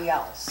somebody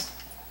else?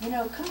 You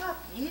know, come up,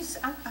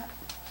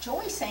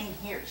 Joyce ain't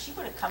here. She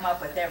would have come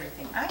up with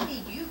everything. I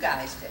need you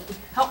guys to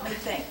help me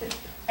think.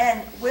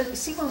 And when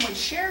we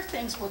share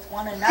things with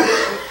one another,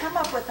 we come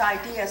up with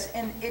ideas,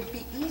 and it'd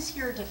be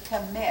easier to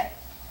commit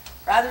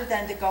rather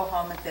than to go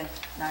home and think,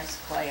 nice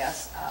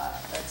class,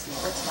 let's see,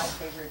 what's my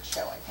favorite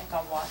show? I think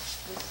I'll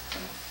watch this,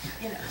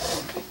 you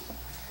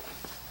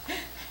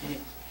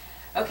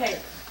know. Okay,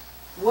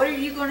 what are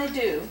you going to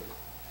do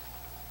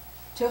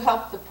to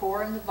help the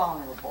poor and the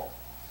vulnerable?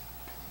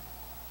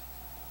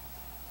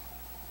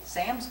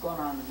 Sam's going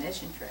on the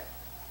mission trip.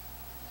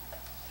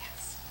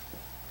 Yes.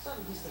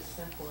 Something just as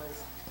simple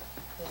as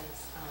you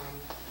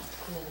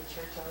know, the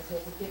church always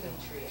has a giving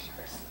tree at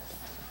Christmas.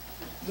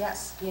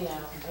 Yes. You know,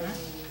 I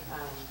mean,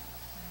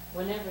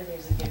 whenever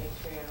there's a giving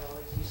tree, I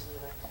always usually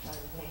like to try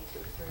to hang 2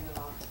 or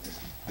 3 off.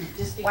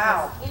 Just because,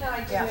 Wow. you know,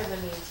 I do Yeah. have the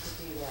means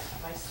to do that.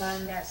 My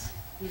son, Yes.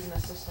 he's an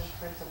assistant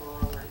principal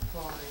over in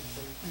Florence,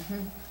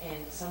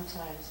 and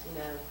sometimes, you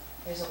know,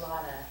 there's a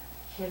lot of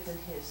kids in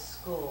his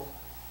school,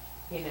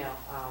 you know,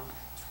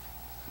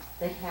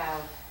 they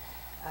have,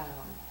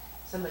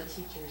 some of the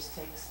teachers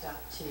take stuff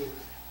to,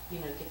 you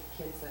know, get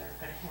the kids that are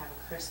going to have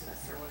a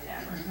Christmas or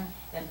whatever.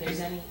 If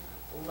there's any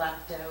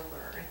leftover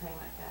or anything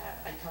like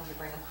that, I tell them to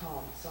bring them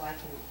home so I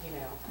can, you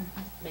know,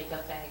 make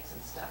up bags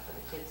and stuff for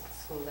the kids at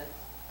school that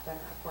they're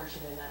not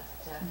fortunate enough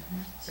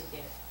to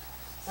get.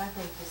 So I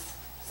think just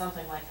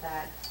something like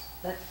that,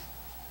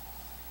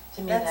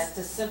 to me, that's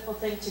a simple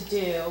thing to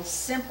do.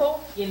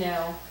 Simple? You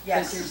know,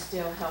 Yes. but you're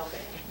still helping.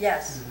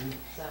 Yes.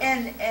 So.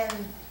 And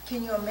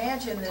can you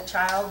imagine the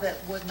child that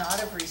would not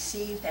have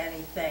received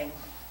anything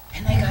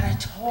and they got a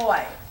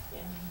toy? Yeah.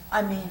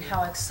 I mean,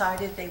 how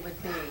excited they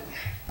would be.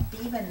 It'd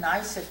be even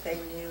nice if they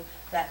knew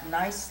that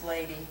nice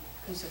lady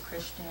who's a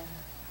Christian,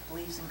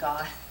 believes in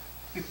God.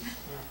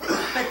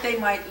 But they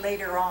might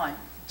later on,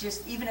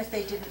 just even if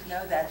they didn't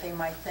know that, they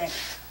might think,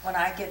 when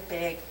I get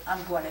big,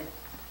 I'm going to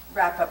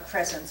wrap up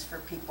presents for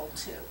people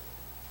too.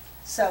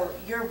 So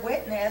your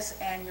witness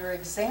and your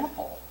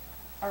example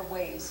are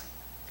ways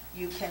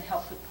you can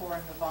help the poor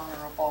and the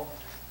vulnerable.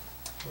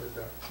 What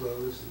about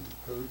clothes and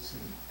coats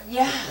and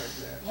Yeah,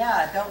 stuff like that?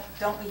 yeah.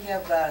 Don't we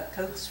have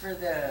coats for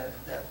the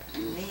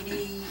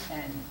needy,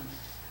 and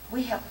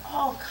we have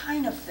all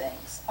kind of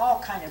things. All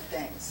kind of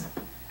things.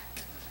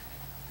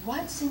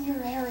 What's in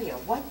your area?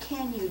 What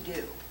can you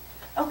do?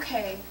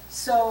 Okay,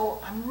 so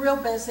I'm real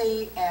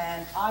busy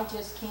and I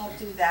just can't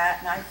do that,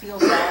 and I feel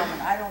dumb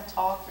and I don't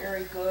talk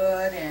very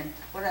good, and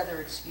what other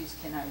excuse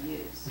can I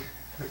use?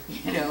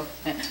 You know,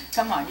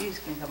 come on, you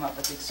can come up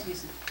with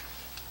excuses.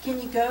 Can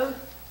you go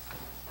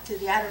to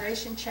the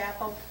Adoration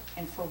Chapel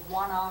and for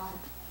 1 hour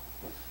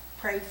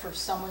pray for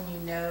someone you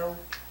know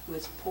who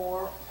is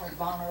poor or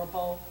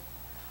vulnerable,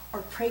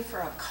 or pray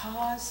for a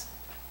cause?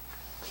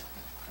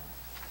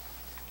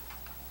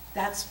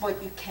 That's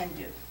what you can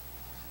do.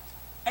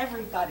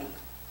 Everybody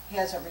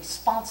has a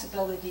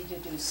responsibility to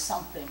do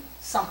something.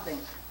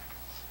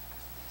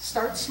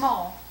 Start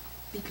small,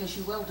 because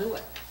you will do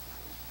it,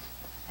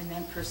 and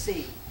then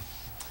proceed.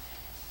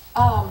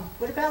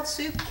 What about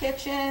soup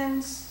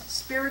kitchens,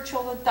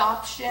 spiritual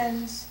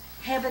adoptions,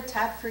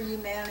 Habitat for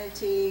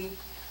Humanity?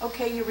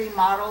 Okay, you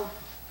remodeled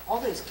all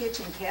those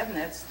kitchen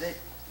cabinets that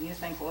you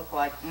think look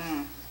like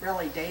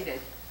really dated.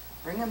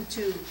 Bring them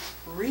to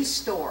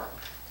Restore.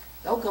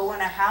 They'll go in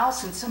a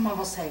house and someone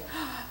will say,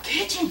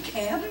 kitchen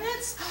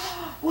cabinets?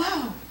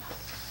 Whoa.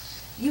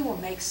 You will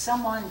make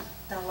someone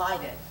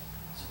delighted.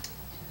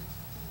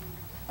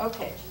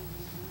 Okay.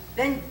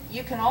 Then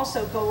you can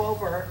also go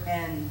over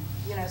and,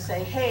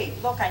 say, hey,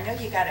 look, I know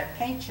you got a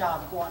paint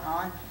job going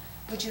on.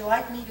 Would you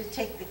like me to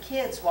take the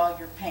kids while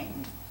you're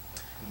painting?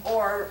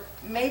 Or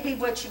maybe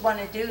what you want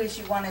to do is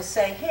you want to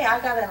say, hey,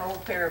 I got an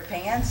old pair of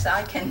pants.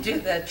 I can do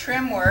the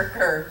trim work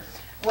or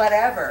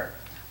whatever.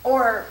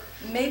 Or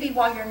maybe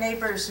while your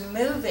neighbor's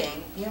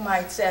moving, you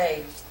might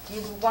say, do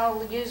you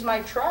want to use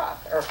my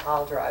truck? Or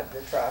I'll drive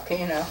the truck,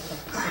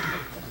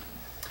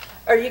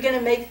 Are you going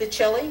to make the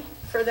chili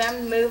for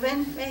them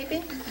moving,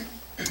 maybe?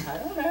 I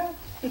don't know.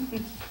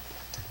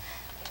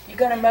 You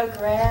going to mow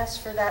grass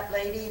for that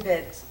lady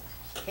that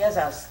has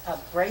a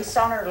brace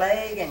on her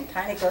leg and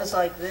kind of goes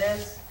like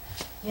this,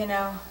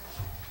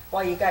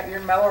 while you got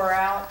your mower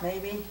out,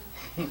 maybe?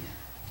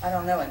 I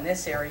don't know, in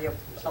this area,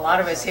 a lot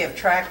of us have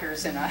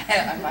tractors, and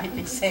I might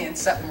be saying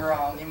something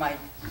wrong. You might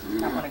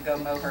not want to go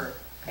mow her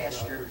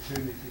pasture.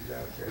 Opportunities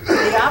out there.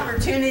 The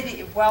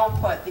opportunity, well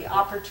put, the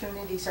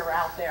opportunities are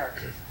out there.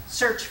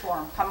 Search for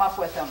them, come up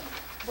with them.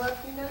 Well,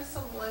 if you know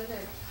someone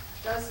that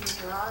doesn't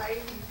drive,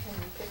 you can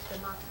pick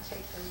them up and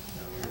take them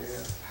to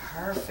mass.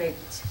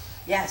 Perfect.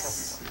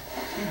 Yes.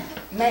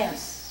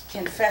 Mass,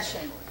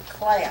 confession,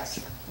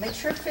 class. Make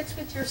sure it fits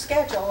with your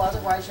schedule,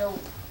 otherwise it'll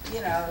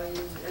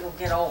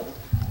get old.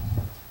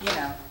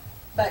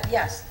 But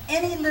yes,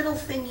 any little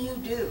thing you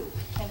do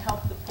can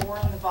help the poor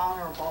and the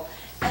vulnerable.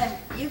 And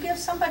you give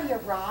somebody a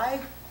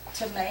ride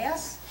to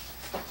mass,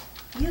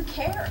 you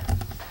care.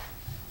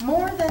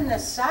 More than the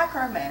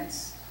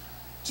sacraments,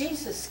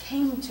 Jesus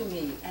came to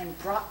me and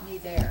brought me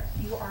there.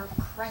 You are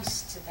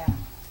Christ to them.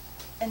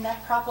 And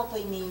that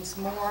probably means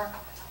more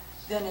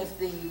than if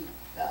the,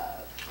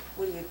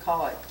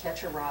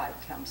 catch a ride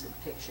comes and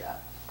picks you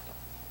up.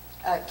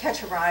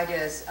 Catch a ride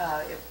is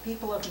if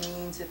people of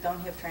means that don't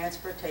have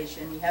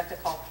transportation, you have to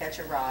call catch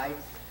a ride.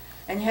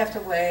 And you have to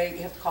wait,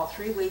 you have to call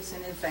 3 weeks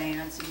in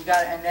advance,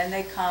 and then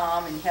they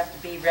come, and you have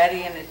to be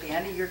ready, and at the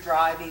end of your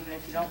drive, even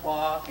if you don't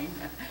walk,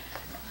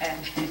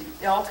 and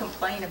they all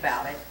complain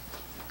about it.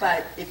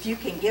 But if you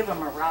can give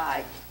them a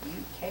ride, you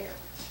care.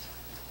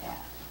 Yeah.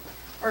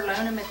 Or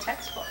loan them a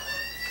textbook,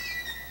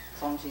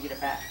 as long as you get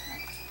it back.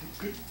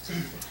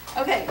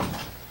 Okay,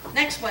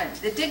 next one,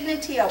 the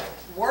dignity of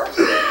work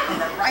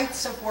and the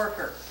rights of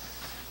worker.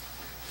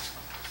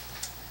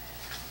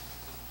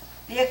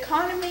 The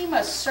economy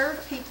must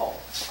serve people,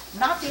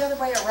 not the other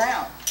way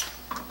around.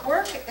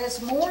 Work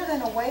is more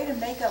than a way to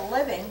make a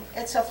living.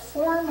 It's a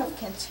form of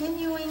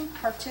continuing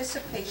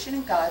participation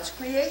in God's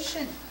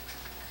creation.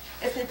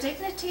 If the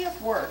dignity of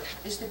work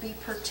is to be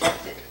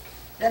protected,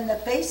 then the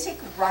basic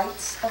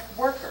rights of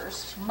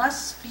workers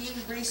must be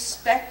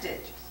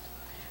respected.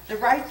 The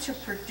right to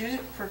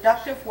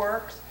productive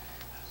work,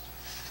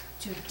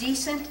 to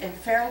decent and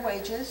fair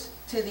wages,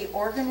 to the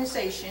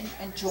organization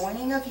and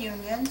joining of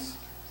unions,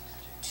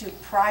 to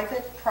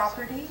private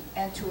property,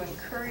 and to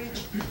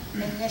encourage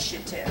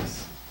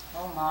initiatives.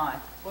 Oh my,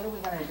 what are we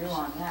going to do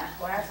on that?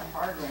 Well, that's a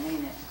hard one,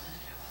 ain't it?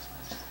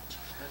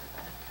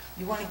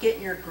 You want to get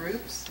in your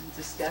groups and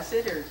discuss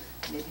it, or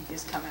maybe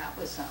just come out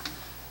with something?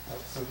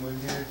 Help someone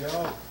get a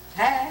job.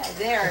 Hey,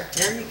 there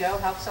you go.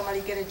 Help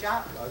somebody get a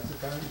job. Lots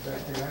of times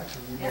that can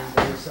happen. You Yeah.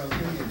 may know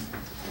something and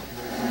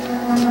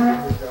you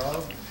know a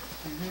job,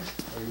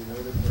 or you know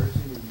the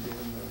person, you give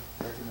them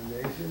a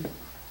recommendation.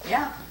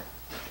 Yeah.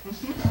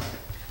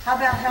 How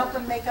about help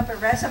them make up a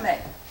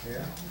resume?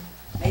 Yeah.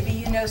 Maybe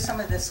you know some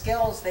of the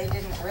skills they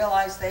didn't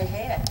realize they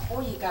had.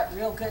 Boy, you got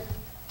real good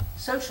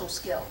social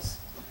skills,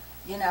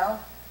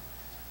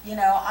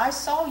 I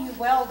saw you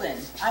welding.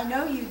 I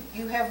know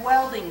you have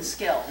welding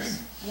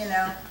skills,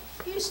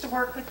 You used to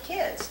work with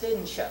kids,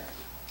 didn't you?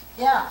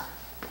 Yeah.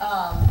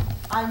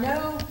 I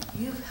know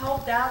you've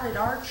helped out at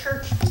our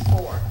church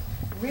before.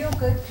 Real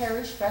good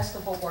parish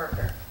festival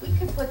worker. We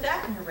could put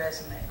that in your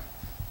resume,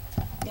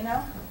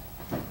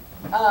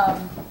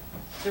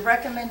 The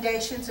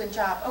recommendations and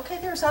job. Okay,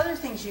 there's other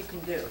things you can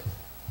do.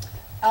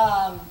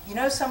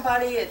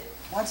 Somebody that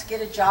wants to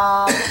get a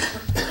job,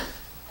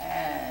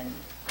 and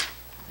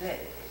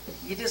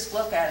you just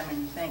look at them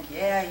and you think,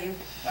 yeah, you're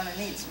going to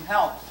need some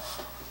help.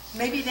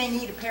 Maybe they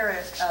need a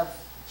pair of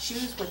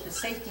shoes with the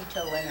safety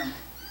toe in them.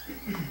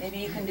 Maybe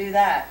you can do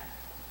that.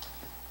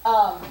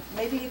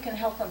 Maybe you can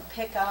help them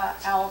pick out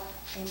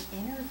an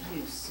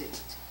interview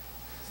suit.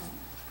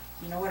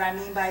 You know what I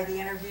mean by the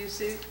interview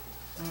suit?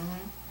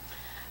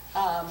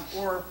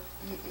 Or,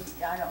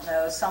 I don't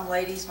know, some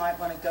ladies might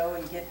want to go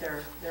and get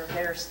their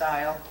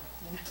hairstyle.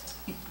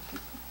 They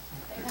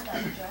have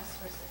that Dress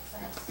for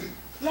Success.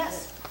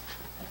 Yes.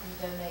 I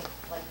can donate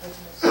like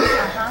business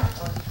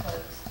Uh-huh. or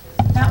clothes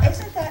to. Now,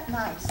 isn't that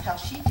nice how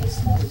she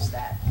just knows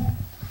that?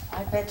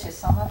 I bet you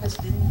some of us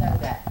didn't know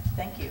that.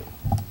 Thank you.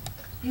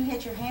 You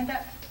had your hand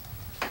up?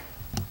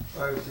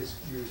 I was just,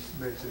 you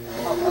were mentioning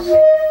all Oh, these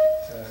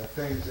okay.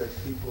 things that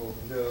people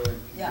know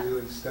and Yeah. can do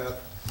and stuff.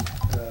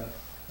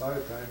 A lot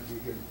of times you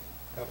can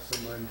help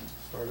someone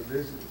start a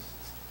business.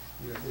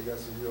 you know, if they got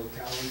some real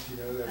talent, you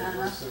know, that are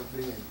worth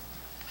something, and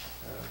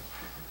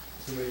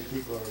so many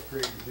people are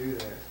afraid to do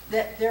that.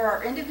 That there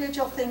are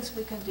individual things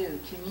we can do,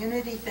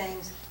 community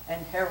things,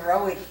 and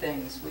heroic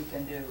things we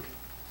can do.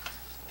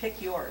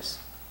 Pick yours.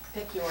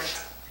 Pick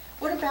yours.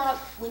 What about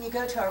when you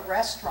go to a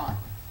restaurant?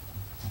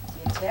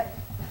 You tip?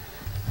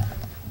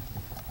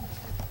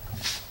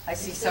 I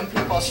see some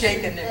people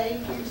shaking their...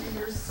 Thank you to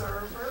your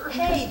server.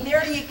 Hey,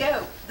 there you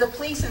go. The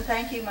please and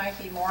thank you might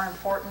be more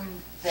important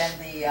than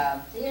the...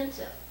 And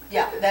tip.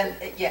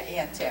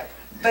 and tip.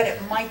 But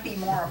it might be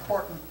more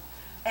important.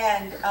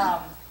 And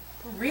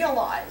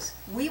realize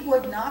we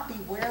would not be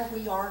where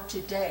we are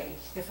today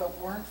if it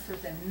weren't for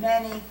the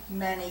many,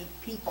 many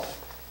people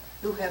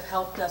who have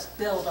helped us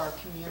build our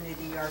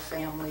community, our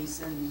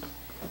families, and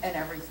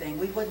everything.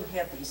 We wouldn't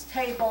have these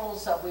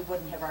tables, we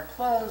wouldn't have our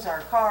clothes,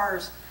 our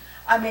cars.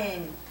 I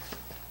mean,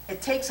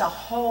 it takes a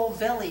whole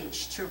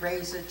village to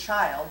raise a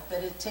child,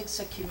 but it takes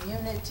a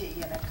community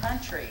and a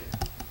country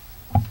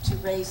to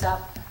raise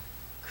up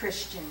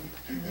Christian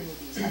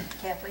communities like the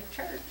Catholic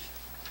Church.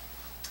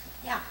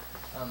 Yeah.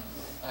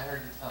 I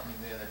heard something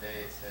the other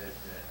day. It said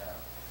that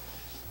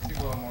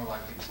people are more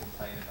likely to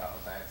complain about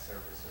a bad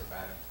service or a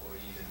bad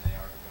employee than they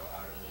are to go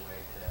out of their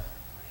way to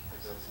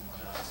build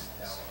someone up and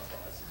tell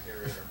a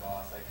superior or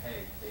boss, like,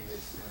 hey,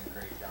 David's doing a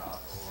great job,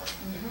 or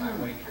my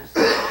waitress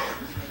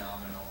is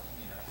phenomenal,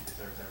 you know, she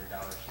deserves every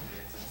dollar she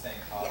gets, and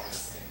saying positive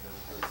things as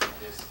opposed to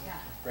just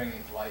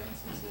bringing to light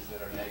instances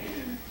that are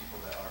negative,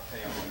 people that are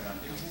failing and not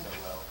doing so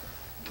well.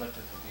 Lift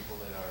up the people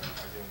that are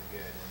doing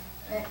good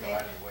and go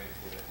out of your way to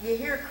do it. You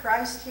hear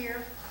Christ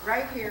here,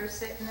 right here,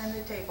 sitting on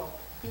the table.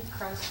 Be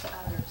Christ to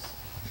others.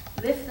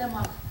 Lift them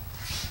up.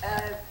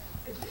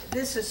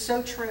 This is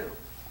so true.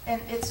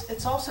 And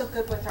it's also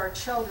good with our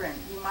children.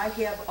 You might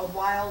have a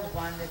wild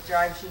one that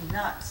drives you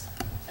nuts.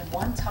 And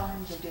one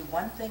time you do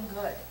one thing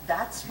good.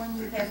 That's when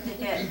you have to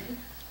hit.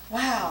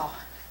 Wow,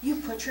 you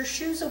put your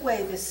shoes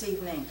away this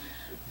evening.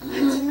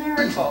 It's a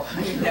miracle,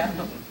 you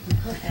know.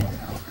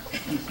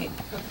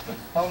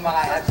 Oh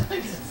my.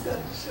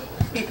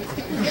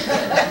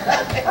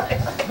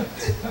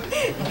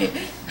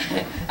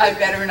 I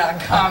better not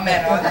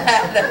comment on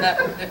that.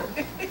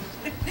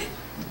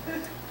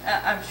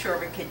 I'm sure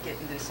we could get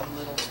into some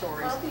little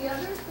stories. Well, the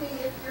other thing,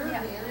 if you're a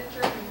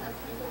manager and you have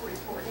people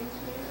reporting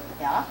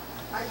to you,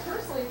 I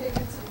personally think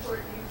it's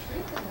important you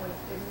treat them with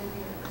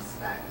dignity and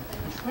respect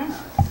and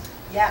trust.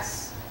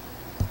 Yes.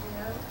 You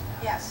know?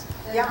 Yes.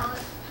 And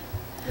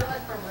not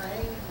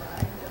harangue and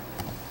ride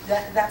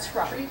them. That's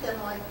right. Treat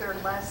them like they're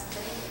less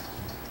than.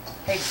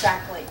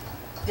 Exactly.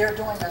 They're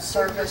doing a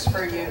service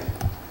for you.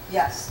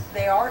 Yes,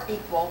 they are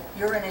equal.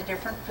 You're in a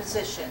different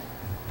position.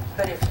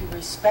 But if you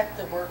respect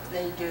the work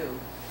they do,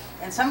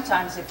 and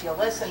sometimes if you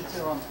listen to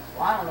them,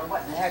 well, I don't know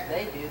what in the heck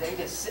they do. They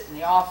just sit in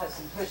the office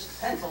and push the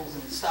pencils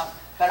and stuff.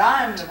 But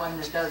I'm the one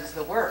that does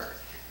the work,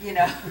 you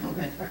know.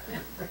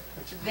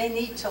 They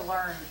need to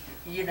learn,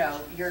 you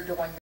know, you're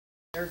doing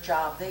your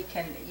job. They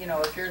can, you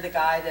know, if you're the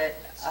guy that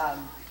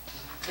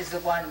is the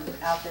one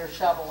out there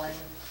shoveling,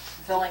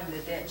 filling the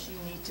ditch, you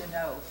need to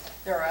know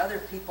there are other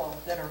people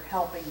that are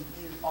helping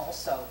you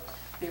also.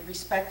 Be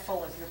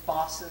respectful of your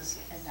bosses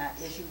and that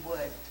as you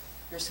would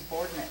your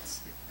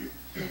subordinates.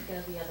 It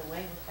goes the other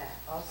way with that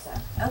also.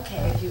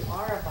 Okay. If you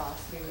are a boss,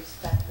 be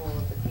respectful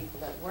of the people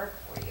that work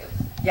for you.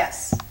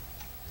 Yes.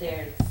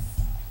 There's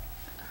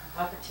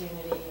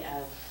opportunity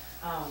of,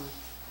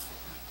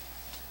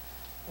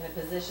 in a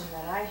position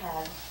that I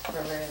had for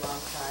a very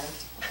long time,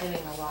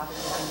 getting a lot of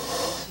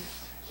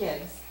young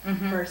kids,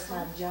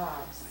 first-time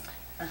jobs,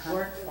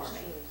 work for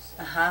me.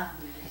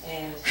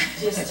 And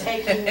just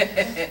taking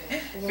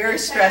very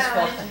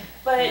stressful.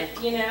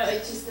 But you know,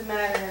 it's just a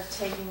matter of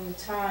taking the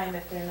time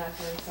if they're not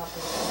doing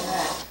something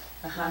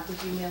correct, not to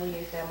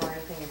humiliate them or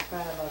anything in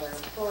front of other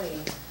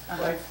employees,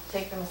 or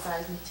take them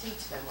aside and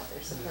teach them what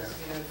they're supposed to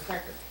be doing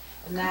correctly.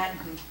 And that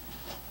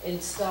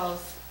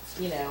installs,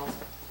 you know,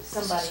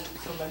 somebody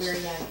from a very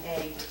young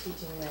age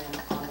teaching them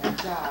on their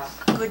job.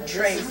 Good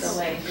traits.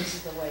 This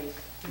is the way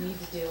you need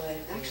to do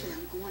it. Actually,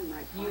 I'm going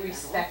right by You that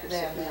respect office.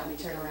 them, If you they want me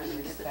to turn go around and and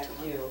give it respect to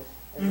 'em. you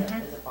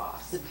as a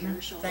boss. The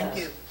parish Thank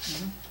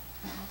office.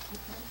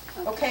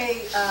 you. Okay,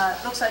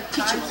 looks like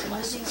time's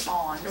moving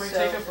on. Can we so-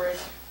 take a break?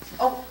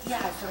 Oh, yeah,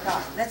 I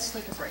forgot. Let's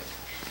take a break.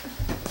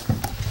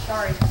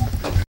 Sorry.